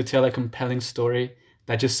just want to tell a compelling story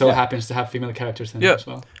that just so happens to have female characters in it as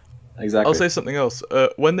well. Exactly. I'll say something else.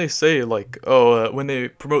 When they say, like, when they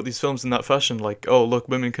promote these films in that fashion, like, oh, look,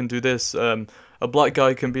 women can do this, a black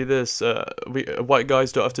guy can be this, white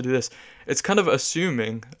guys don't have to do this, it's kind of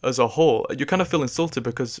assuming, as a whole, you kind of feel insulted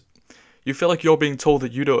because you feel like you're being told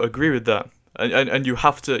that you don't agree with that, and you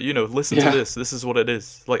have to, listen to this is what it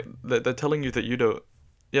is. Like, they're telling you that you don't,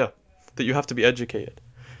 that you have to be educated.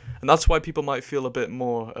 And that's why people might feel a bit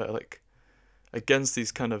more, against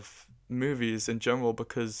these kind of movies in general,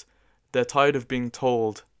 because they're tired of being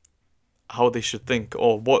told how they should think,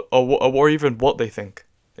 or even what they think,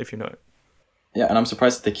 if you know it. Yeah, and I'm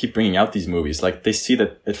surprised that they keep bringing out these movies. Like, they see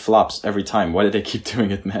that it flops every time. Why do they keep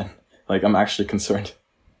doing it, man? Like, I'm actually concerned.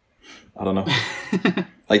 I don't know.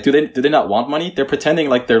 Like, do they not want money? They're pretending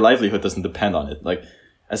like their livelihood doesn't depend on it. Like,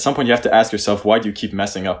 at some point you have to ask yourself, why do you keep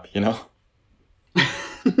messing up,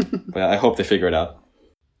 But I hope they figure it out.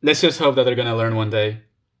 Let's just hope that they're gonna learn one day.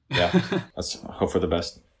 Yeah, let's hope for the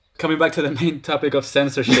best. Coming back to the main topic of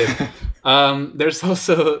censorship, there's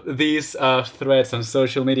also these threads on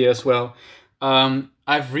social media as well.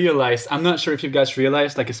 I've realized, I'm not sure if you guys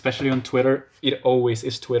realized, like, especially on Twitter, it always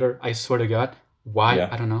is Twitter. I swear to God. Why? Yeah.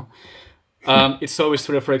 I don't know. It's always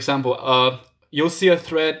Twitter, for example. You'll see a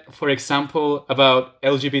thread, for example, about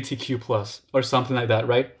LGBTQ+ or something like that,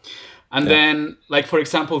 right? And then, like, for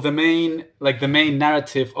example, the main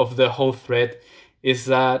narrative of the whole thread is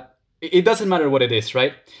that it doesn't matter what it is,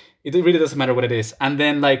 right? It really doesn't matter what it is. And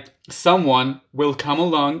then, like, someone will come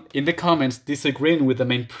along in the comments disagreeing with the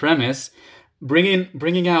main premise,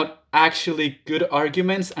 bringing out actually good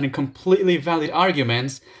arguments and completely valid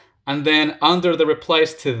arguments. And then under the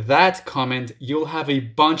replies to that comment, you'll have a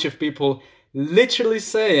bunch of people literally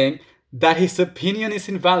saying that his opinion is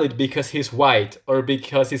invalid because he's white, or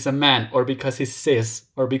because he's a man, or because he's cis,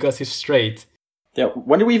 or because he's straight. Yeah,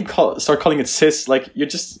 when do we even start calling it cis? Like, you're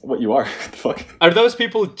just what you are. What the fuck? Are those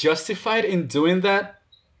people justified in doing that?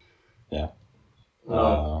 Yeah.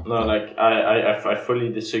 No, like, I fully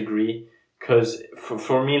disagree. Because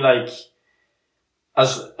for me, like,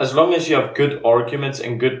 as long as you have good arguments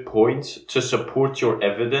and good points to support your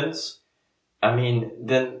evidence, I mean,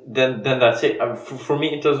 then that's it. For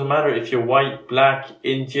me, it doesn't matter if you're white, black,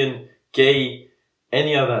 Indian, gay,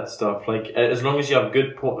 any of that stuff. Like, as long as you have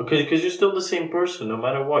good points, because you're still the same person, no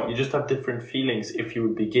matter what. You just have different feelings if you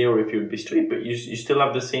would be gay or if you would be straight, but you still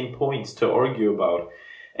have the same points to argue about.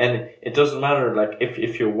 And it doesn't matter, like,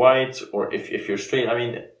 if you're white or if you're straight. I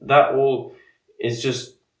mean, that all is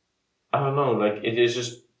just, I don't know, like, it is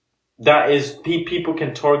just, that is, people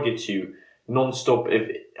can target you non-stop.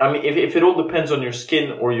 If it all depends on your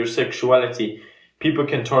skin or your sexuality, people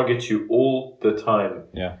can target you all the time.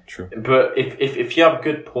 Yeah, true. But if you have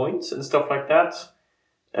good points and stuff like that,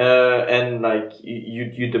 and like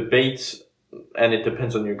you debate, and it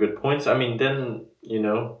depends on your good points, I mean, then,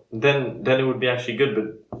 then it would be actually good.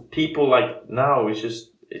 But people, like, now, it's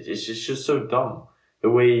just so dumb. The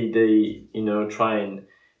way they, try and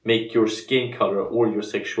make your skin color or your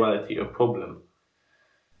sexuality a problem.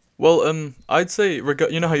 Well, I'd say,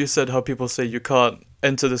 you know how you said how people say you can't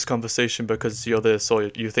enter this conversation because you're this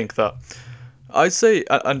or you think that. I'd say,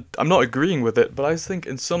 and I'm not agreeing with it, but I think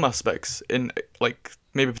in some aspects, in, like,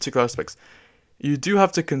 maybe particular aspects, you do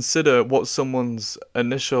have to consider what someone's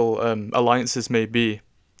initial alliances may be.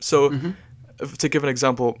 So, to give an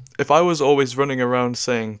example, if I was always running around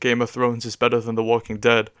saying Game of Thrones is better than The Walking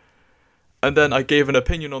Dead, and then I gave an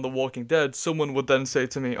opinion on The Walking Dead, someone would then say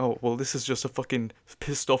to me, oh, well, this is just a fucking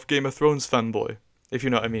pissed off Game of Thrones fanboy, if you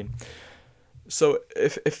know what I mean. So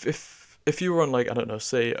if you were on, like, I don't know,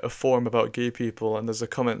 say a forum about gay people and there's a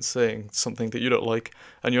comment saying something that you don't like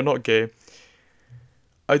and you're not gay,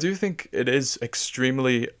 I do think it is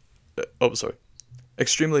extremely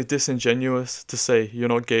disingenuous to say you're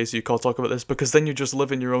not gay, so you can't talk about this, because then you just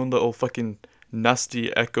live in your own little fucking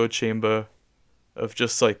nasty echo chamber of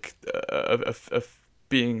just like of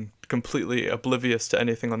being completely oblivious to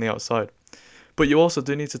anything on the outside. But you also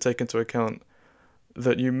do need to take into account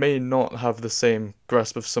that you may not have the same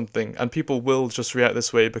grasp of something, and people will just react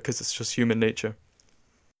this way because it's just human nature.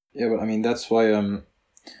 Yeah, but I mean that's why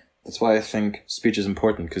I think speech is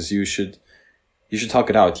important, because you should talk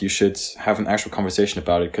it out. You should have an actual conversation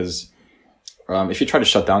about it, because if you try to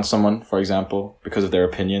shut down someone, for example, because of their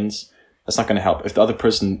opinions, that's not going to help. If the other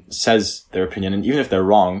person says their opinion, and even if they're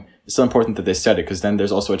wrong, it's still important that they said it, because then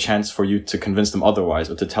there's also a chance for you to convince them otherwise,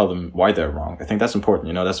 or to tell them why they're wrong. I think that's important,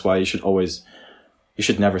 you know. That's why you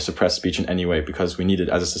should never suppress speech in any way, because we need it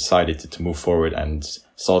as a society to move forward and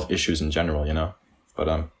solve issues in general, you know. But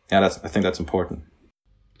I think that's important.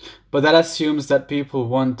 But that assumes that people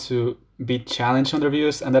want to be challenged on their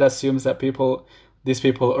views, and that assumes that these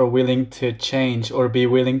people are willing to change or be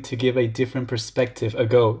willing to give a different perspective a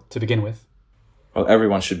go to begin with. Well,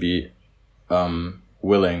 everyone should be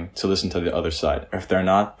willing to listen to the other side. If they're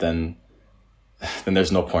not, then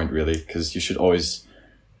there's no point really, because you should always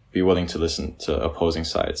be willing to listen to opposing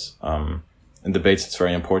sides. In debates, it's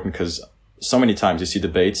very important, because so many times you see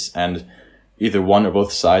debates and either one or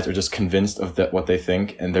both sides are just convinced of what they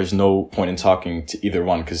think, and there's no point in talking to either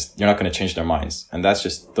one, because you're not going to change their minds. And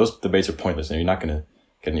those debates are pointless, and you're not going to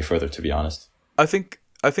get any further, to be honest. I think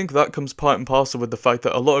that comes part and parcel with the fact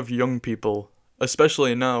that a lot of young people,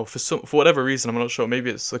 especially now, for whatever reason, I'm not sure,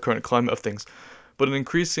 maybe it's the current climate of things, but an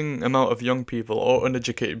increasing amount of young people or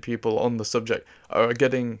uneducated people on the subject are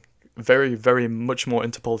getting very, very much more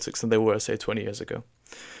into politics than they were, say, 20 years ago.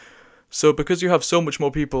 So because you have so much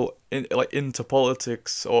more people into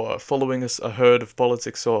politics, or following a herd of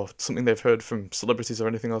politics, or something they've heard from celebrities or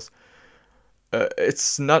anything else,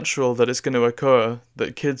 it's natural that it's going to occur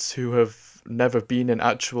that kids who have never been in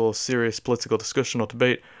actual serious political discussion or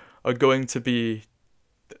debate are going to be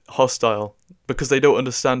hostile, because they don't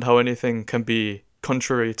understand how anything can be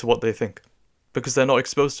contrary to what they think, because they're not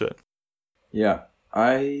exposed to it. Yeah,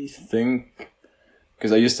 I think,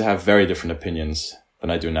 because I used to have very different opinions than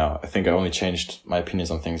I do now. I think I only changed my opinions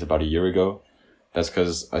on things about a year ago. That's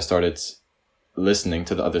because I started listening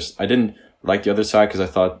to the others. I didn't like the other side, because I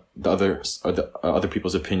thought the other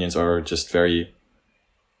people's opinions are just very,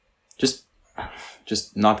 just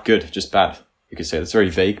not good, just bad. You could say it's very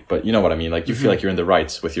vague, but you know what I mean. Like you feel like you're in the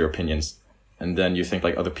right with your opinions, and then you think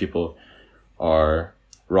like other people are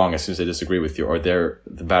wrong as soon as they disagree with you, or they're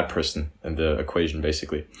the bad person in the equation,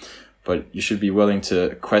 basically. But you should be willing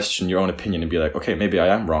to question your own opinion and be like, okay, maybe I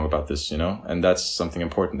am wrong about this, you know? And that's something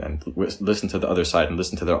important. And listen to the other side and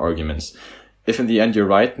listen to their arguments. If in the end you're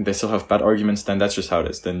right and they still have bad arguments, then that's just how it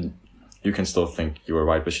is. Then you can still think you were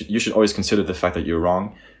right. But you should always consider the fact that you're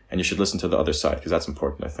wrong, and you should listen to the other side, because that's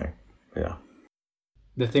important, I think. Yeah.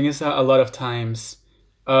 The thing is that a lot of times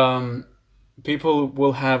people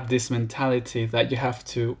will have this mentality that you have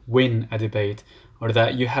to win a debate, or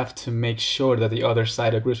that you have to make sure that the other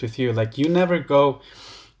side agrees with you. Like you never go...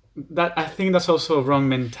 I think that's also a wrong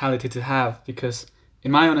mentality to have, because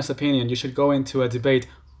in my honest opinion, you should go into a debate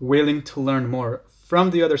willing to learn more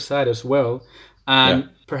from the other side as well,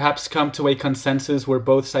 and perhaps come to a consensus where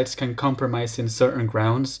both sides can compromise in certain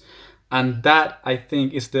grounds. And that, I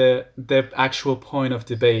think, is the actual point of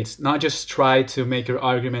debate. Not just try to make your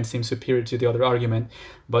argument seem superior to the other argument,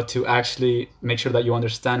 but to actually make sure that you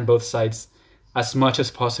understand both sides as much as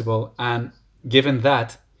possible, and given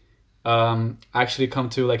that, actually come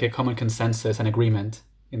to like a common consensus and agreement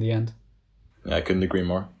in the end. Yeah, I couldn't agree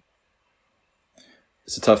more.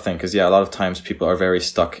 It's a tough thing, because a lot of times people are very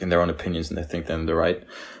stuck in their own opinions and they think they're right.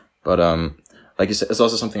 But like you said, it's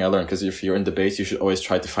also something I learned, because if you're in debates, you should always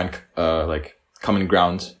try to find like common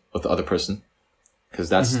ground with the other person, because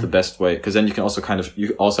that's the best way. Because then you can also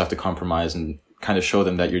you also have to compromise and kind of show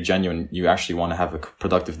them that you're genuine. You actually want to have a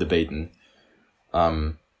productive debate. And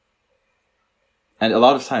a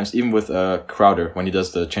lot of times, even with Crowder, when he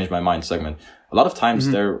does the Change My Mind segment, a lot of times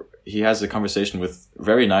he has a conversation with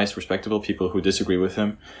very nice, respectable people who disagree with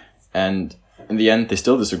him, and in the end they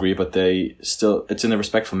still disagree, but it's in a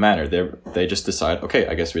respectful manner. They just decide, okay,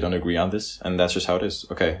 I guess we don't agree on this, and that's just how it is.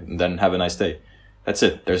 Okay, and then have a nice day. That's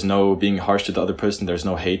it. There's no being harsh to the other person. There's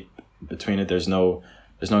no hate between it. There's no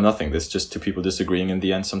nothing. There's just two people disagreeing in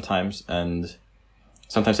the end sometimes, and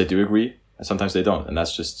sometimes they do agree, and sometimes they don't, and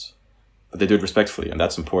that's just... But they do it respectfully, and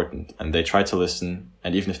that's important. And they try to listen,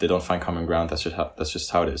 and even if they don't find common ground, that's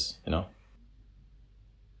just how it is, you know?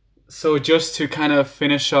 So just to kind of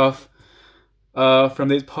finish off, from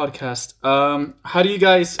this podcast. How do you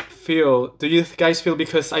guys feel? Do you guys feel,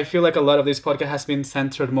 because I feel like a lot of this podcast has been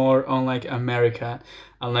centered more on like America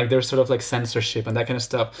and like there's sort of like censorship and that kind of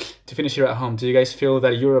stuff. To finish here at home, do you guys feel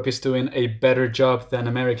that Europe is doing a better job than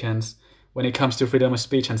Americans when it comes to freedom of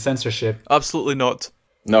speech and censorship? Absolutely not.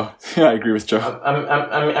 No, I agree with Joe.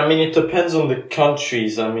 I mean, it depends on the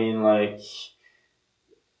countries. I mean, like,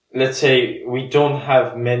 let's say we don't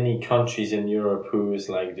have many countries in Europe who is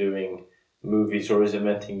like doing movies or is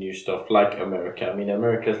inventing new stuff like America. I mean,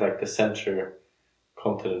 America is like the center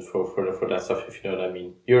continent for that stuff, if you know what I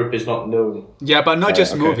mean. Europe is not known. Yeah, but not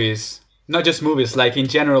just okay. movies. Not just movies, like in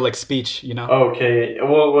general, like speech, you know? Okay,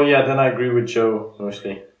 well, yeah, then I agree with Joe,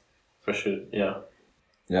 mostly. For sure, yeah.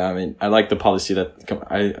 Yeah, I mean, I like the policy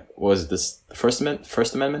that was this First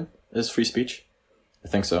Amendment is free speech. I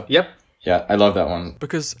think so. Yep. Yeah, I love that one.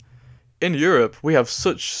 Because in Europe, we have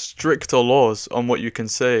such stricter laws on what you can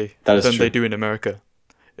say That is than true. they do in America.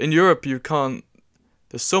 In Europe, you can't...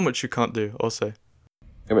 There's so much you can't do or say.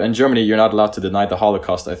 Yeah, but in Germany, you're not allowed to deny the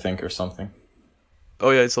Holocaust, I think, or something.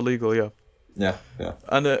 Oh yeah, it's illegal, yeah. Yeah.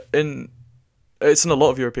 And it's in a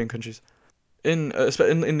lot of European countries. In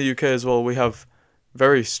the UK as well, we have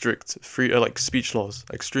very strict free like speech laws,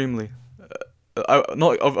 extremely.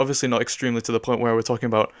 Not obviously not extremely to the point where we're talking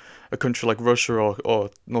about a country like Russia or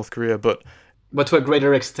North Korea, but to a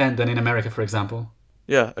greater extent than in America, for example.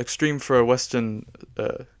 yeah, extreme for a Western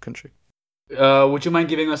country. Would you mind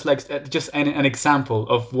giving us like just an example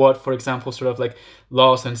of what, for example, sort of like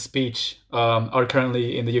laws and speech are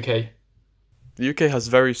currently in the UK? The UK has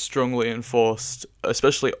very strongly enforced,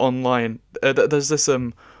 especially online. There's this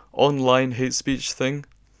online hate speech thing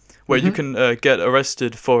where you can get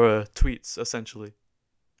arrested for tweets, essentially,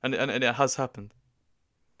 and it has happened.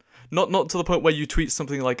 Not to the point where you tweet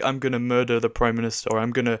something like "I'm gonna murder the Prime Minister" or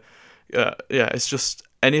 "I'm gonna," it's just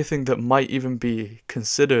anything that might even be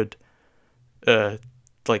considered,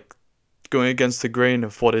 like going against the grain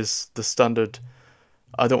of what is the standard.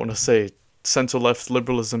 I don't want to say centre-left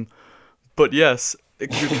liberalism, but yes, you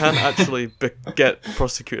can actually get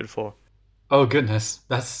prosecuted for. Oh goodness,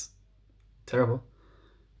 that's terrible.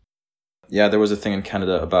 Yeah, there was a thing in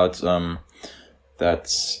Canada about that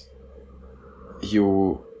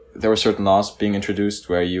there were certain laws being introduced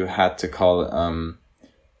where you had to call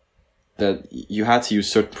that you had to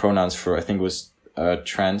use certain pronouns for, I think it was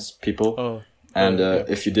trans people. Oh. And yeah.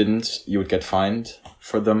 if you didn't, you would get fined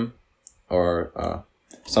for them or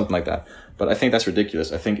something like that. But I think that's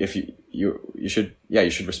ridiculous. I think if you should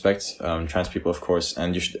respect trans people, of course,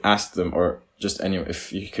 and you should ask them, or just anyone,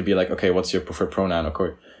 if you could be like, okay, what's your preferred pronoun? Of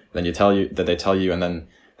course, then they tell you, and then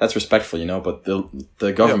that's respectful, you know. But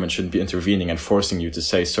the government shouldn't be intervening and forcing you to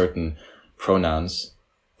say certain pronouns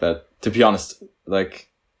that, to be honest, like,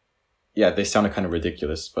 yeah, they sounded kind of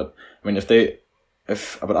ridiculous. But I mean, if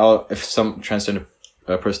some transgender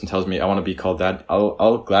person tells me I want to be called that,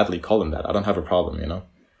 I'll gladly call them that. I don't have a problem, you know.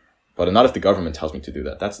 But not if the government tells me to do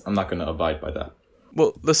that. I'm not going to abide by that.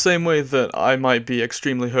 Well, the same way that I might be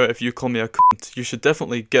extremely hurt if you call me a cunt, you should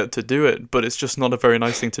definitely get to do it, but it's just not a very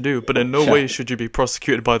nice thing to do. But in no way should you be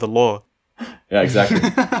prosecuted by the law. Yeah, exactly.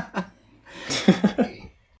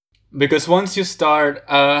 Because once you start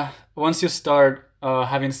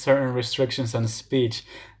having certain restrictions on speech,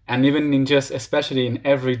 and even in just, especially in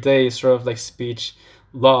everyday sort of like speech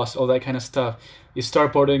laws, all that kind of stuff, you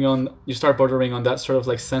start bordering on that sort of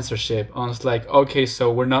like censorship. On it's like, okay,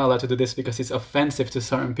 so we're not allowed to do this because it's offensive to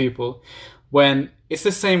certain people. When it's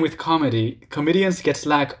the same with comedy, comedians get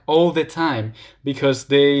slack all the time because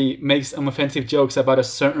they make some offensive jokes about a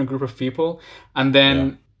certain group of people, and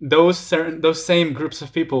then those same groups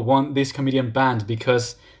of people want this comedian banned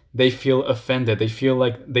because they feel offended. They feel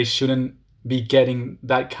like they shouldn't be getting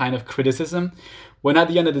that kind of criticism, when at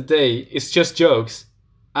the end of the day, it's just jokes.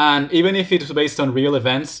 And even if it's based on real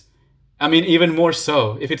events, I mean, even more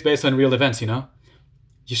so, if it's based on real events, you know,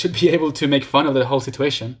 you should be able to make fun of the whole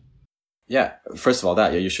situation. Yeah, first of all,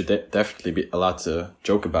 you should definitely be allowed to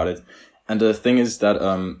joke about it. And the thing is that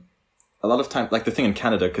a lot of time, like the thing in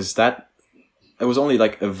Canada, because it was only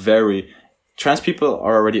like trans people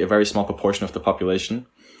are already a very small proportion of the population.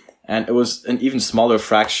 And it was an even smaller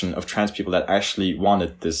fraction of trans people that actually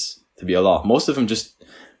wanted this to be a law. Most of them just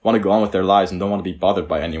want to go on with their lives and don't want to be bothered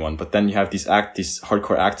by anyone. But then you have these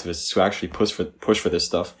hardcore activists who actually push for this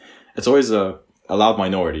stuff. It's always a loud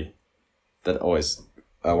minority that always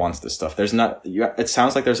wants this stuff. It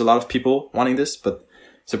sounds like there's a lot of people wanting this, but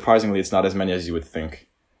surprisingly, it's not as many as you would think.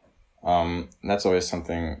 That's always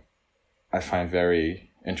something I find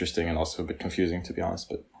very interesting and also a bit confusing, to be honest.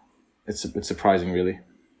 But it's surprising, really.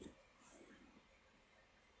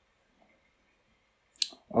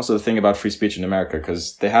 also the thing about free speech in America,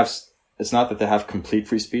 because it's not that they have complete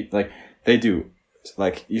free speech. Like, they do.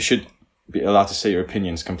 Like, you should be allowed to say your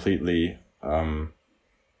opinions completely,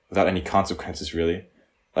 without any consequences, really.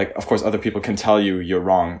 Like, of course, other people can tell you you're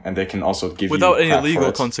wrong, and they can also give without you any crap legal for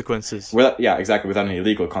it. consequences. Yeah, exactly. Without any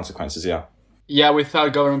legal consequences, yeah. Yeah,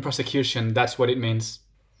 without government prosecution, that's what it means.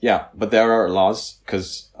 Yeah, but there are laws,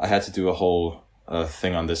 because I had to do a whole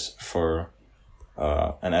thing on this for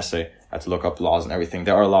an essay. I had to look up laws and everything.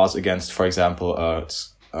 There are laws against, for example,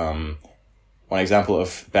 one example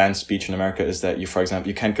of banned speech in America is that for example,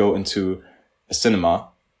 you can't go into a cinema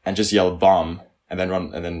and just yell bomb and then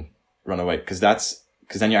run away, because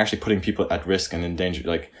then you're actually putting people at risk and in danger.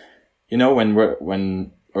 Like, you know,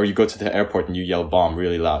 or you go to the airport and you yell bomb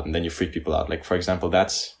really loud and then you freak people out. Like, for example,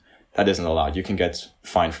 that isn't allowed. You can get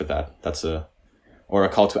fined for that. Or a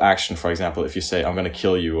call to action, for example, if you say, I'm going to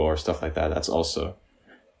kill you or stuff like that, that's also,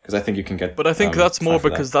 because I think you can get. But I think that's more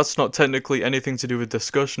because that's not technically anything to do with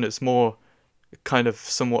discussion. It's more kind of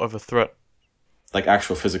somewhat of a threat. Like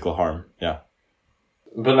actual physical harm, yeah.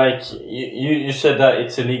 But like you said that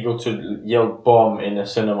it's illegal to yell bomb in a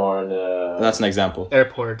cinema or in a... That's an example.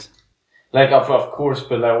 Airport. Like of course,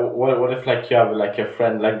 but like what if like you have like a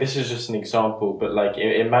friend, like this is just an example, but like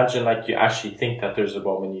imagine like you actually think that there's a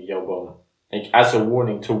bomb and you yell bomb, like as a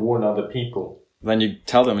warning to warn other people. Then you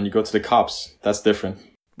tell them and you go to the cops. That's different.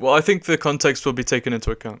 Well, I think the context will be taken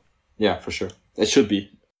into account. Yeah, for sure. It should be.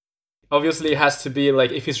 Obviously, it has to be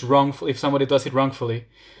like if it's wrongful, if somebody does it wrongfully.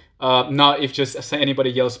 Not if just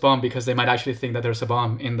anybody yells bomb, because they might actually think that there's a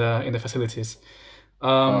bomb in the facilities.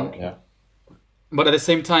 Yeah. But at the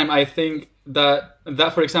same time, I think that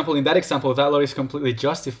for example, in that example, that law is completely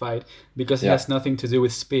justified because it has nothing to do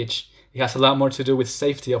with speech. It has a lot more to do with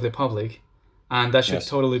safety of the public, and that should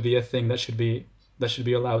totally be a thing that should be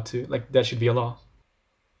allowed to, like, that should be a law.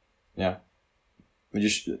 Yeah, but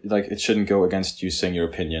it shouldn't go against you saying your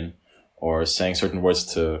opinion or saying certain words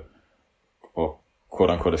to, well, quote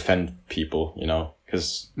unquote, offend people, you know,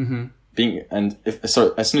 because as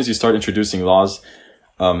soon as you start introducing laws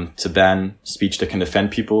to ban speech that can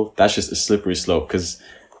offend people, that's just a slippery slope. Because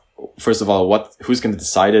first of all, who's going to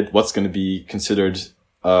decide it? What's going to be considered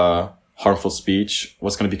harmful speech?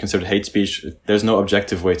 What's going to be considered hate speech? There's no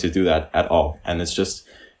objective way to do that at all, and it's just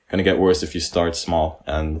going to get worse if you start small,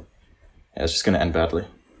 and it's just going to end badly.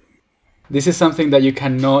 This is something that you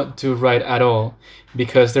cannot do right at all,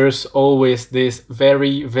 because there's always this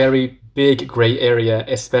very, very big gray area,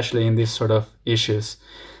 especially in these sort of issues,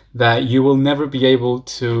 that you will never be able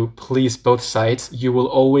to please both sides. You will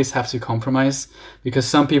always have to compromise, because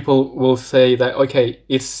some people will say that, okay,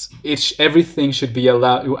 it's everything should be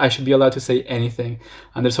allowed. I should be allowed to say anything.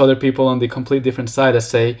 And there's other people on the complete different side that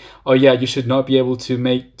say, oh yeah, you should not be able to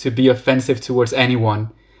be offensive towards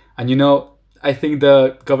anyone. And you know, I think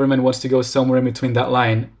the government wants to go somewhere in between that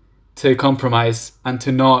line, to compromise and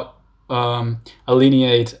to not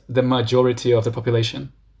alienate the majority of the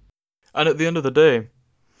population. And at the end of the day,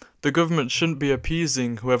 the government shouldn't be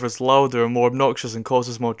appeasing whoever's louder and more obnoxious and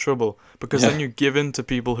causes more trouble, because then you give in to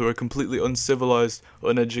people who are completely uncivilized,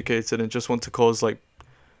 uneducated, and just want to cause like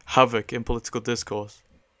havoc in political discourse.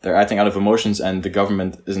 They're acting out of emotions, and the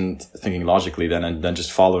government isn't thinking logically then, and then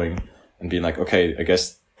just following and being like, okay, I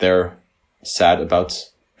guess they're sad about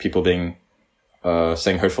people being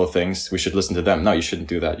saying hurtful things. We should listen to them. No, you shouldn't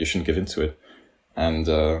do that. You shouldn't give into it. And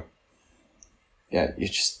you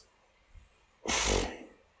just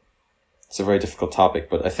it's a very difficult topic,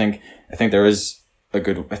 but I think there is I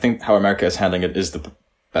think how America is handling it is the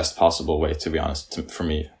best possible way, to be honest, for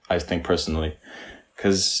me, I think personally,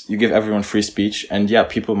 because you give everyone free speech, and yeah,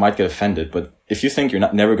 people might get offended, but if you think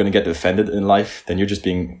you're never going to get offended in life, then you're just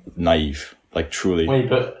being naive, like truly. Wait,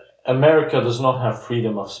 but America does not have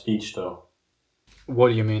freedom of speech, though. What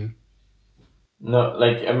do you mean? No,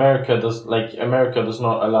 America does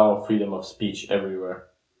not allow freedom of speech everywhere.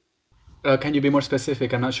 Can you be more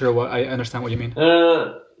specific? I'm not sure I understand what you mean.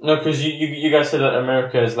 No, because you guys said that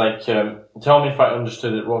America is like, tell me if I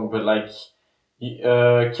understood it wrong, but like,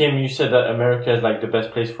 Kim, you said that America is like the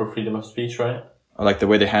best place for freedom of speech, right? Like the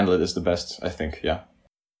way they handle it is the best, I think, yeah.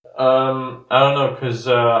 I don't know, because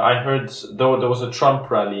I heard there was a Trump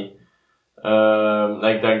rally,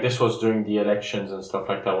 like this was during the elections and stuff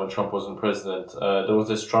like that when Trump wasn't president. There was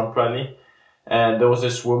this Trump rally, and there was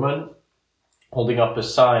this woman holding up a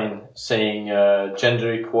sign saying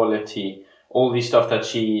gender equality, all these stuff that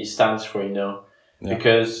she stands for, you know,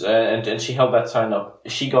 because and she held that sign up.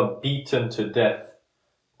 She got beaten to death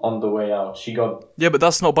on the way out. Yeah, but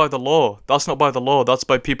that's not by the law. That's not by the law. That's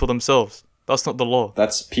by people themselves. That's not the law.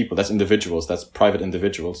 That's people. That's individuals. That's private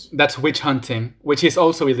individuals. That's witch hunting, which is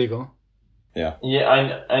also illegal. Yeah. Yeah,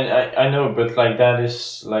 I know, but like that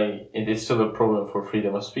is like it is still a problem for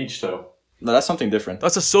freedom of speech, though. No, that's something different.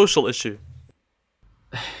 That's a social issue.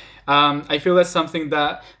 I feel that's something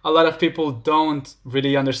that a lot of people don't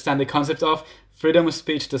really understand the concept of. Freedom of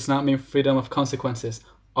speech does not mean freedom of consequences.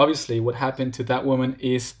 Obviously, what happened to that woman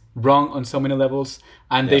is wrong on so many levels,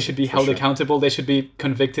 and they should be held accountable. They should be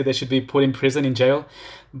convicted. They should be put in prison, in jail.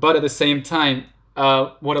 But at the same time,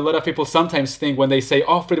 what a lot of people sometimes think when they say,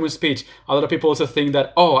 oh, freedom of speech, a lot of people also think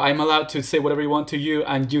that, oh, I'm allowed to say whatever you want to you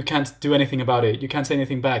and you can't do anything about it. You can't say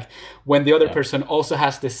anything back. When the other person also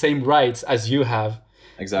has the same rights as you have.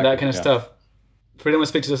 Exactly. That kind of stuff. Freedom of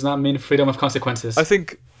speech does not mean freedom of consequences. I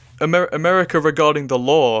think America, regarding the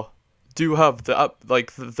law, do have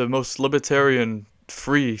the most libertarian,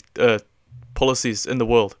 free policies in the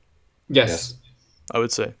world. Yes. I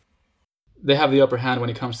would say. They have the upper hand when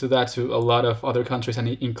it comes to that to a lot of other countries, and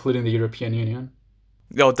including the European Union.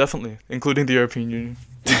 Yeah, definitely, including the European Union.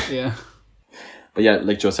 Yeah. But yeah,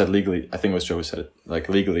 like Joe said, legally, I think it was Joe who said it, like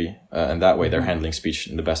legally, and that way they're handling speech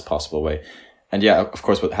in the best possible way. And yeah, of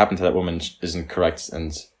course, what happened to that woman isn't correct.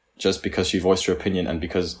 And just because she voiced her opinion and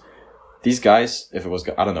because these guys, if it was,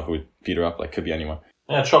 I don't know who would beat her up, like could be anyone.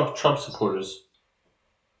 Yeah, Trump supporters.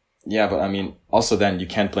 Yeah, but I mean, also then you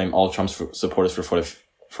can't blame all Trump supporters for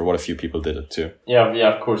what a few people did it too. Yeah,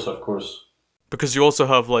 of course. Because you also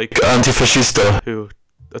have like anti-fascista who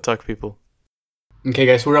attack people. Okay,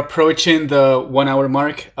 guys, we're approaching the 1 hour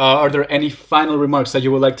mark. Are there any final remarks that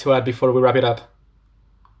you would like to add before we wrap it up?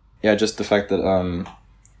 Yeah, just the fact that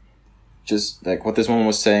just like what this woman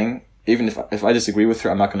was saying, even if I disagree with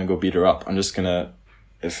her, I'm not gonna go beat her up. I'm just gonna,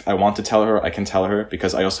 if I want to tell her, I can tell her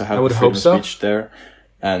because I also have the freedom of speech there,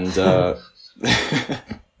 and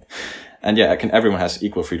and yeah, everyone has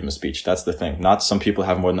equal freedom of speech. That's the thing. Not some people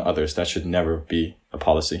have more than others. That should never be a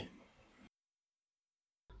policy.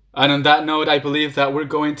 And on that note, I believe that we're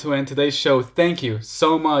going to end today's show. Thank you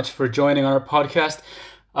so much for joining our podcast.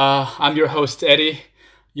 I'm your host, Eddie.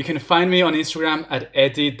 You can find me on Instagram at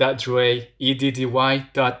eddy.drouet,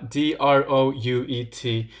 eddy.drouet.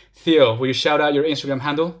 Theo, will you shout out your Instagram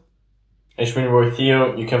handle?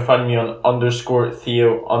 Theo. You can find me on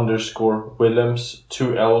 _Theo_Willems,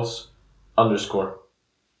 2 L's, _.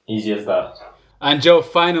 Easy as that. And Joe,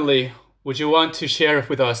 finally, would you want to share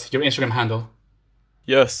with us your Instagram handle?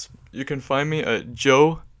 Yes, you can find me at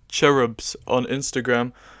Joe Cherubs on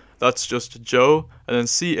Instagram. That's just Joe, and then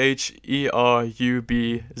CHERUBZ.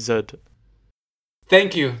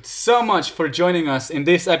 Thank you so much for joining us in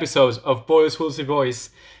this episode of Boys Will Be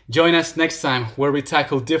Boys. Join us next time where we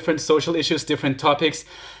tackle different social issues, different topics.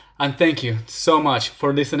 And thank you so much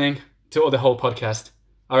for listening to the whole podcast.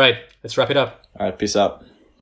 All right, let's wrap it up. All right, peace out.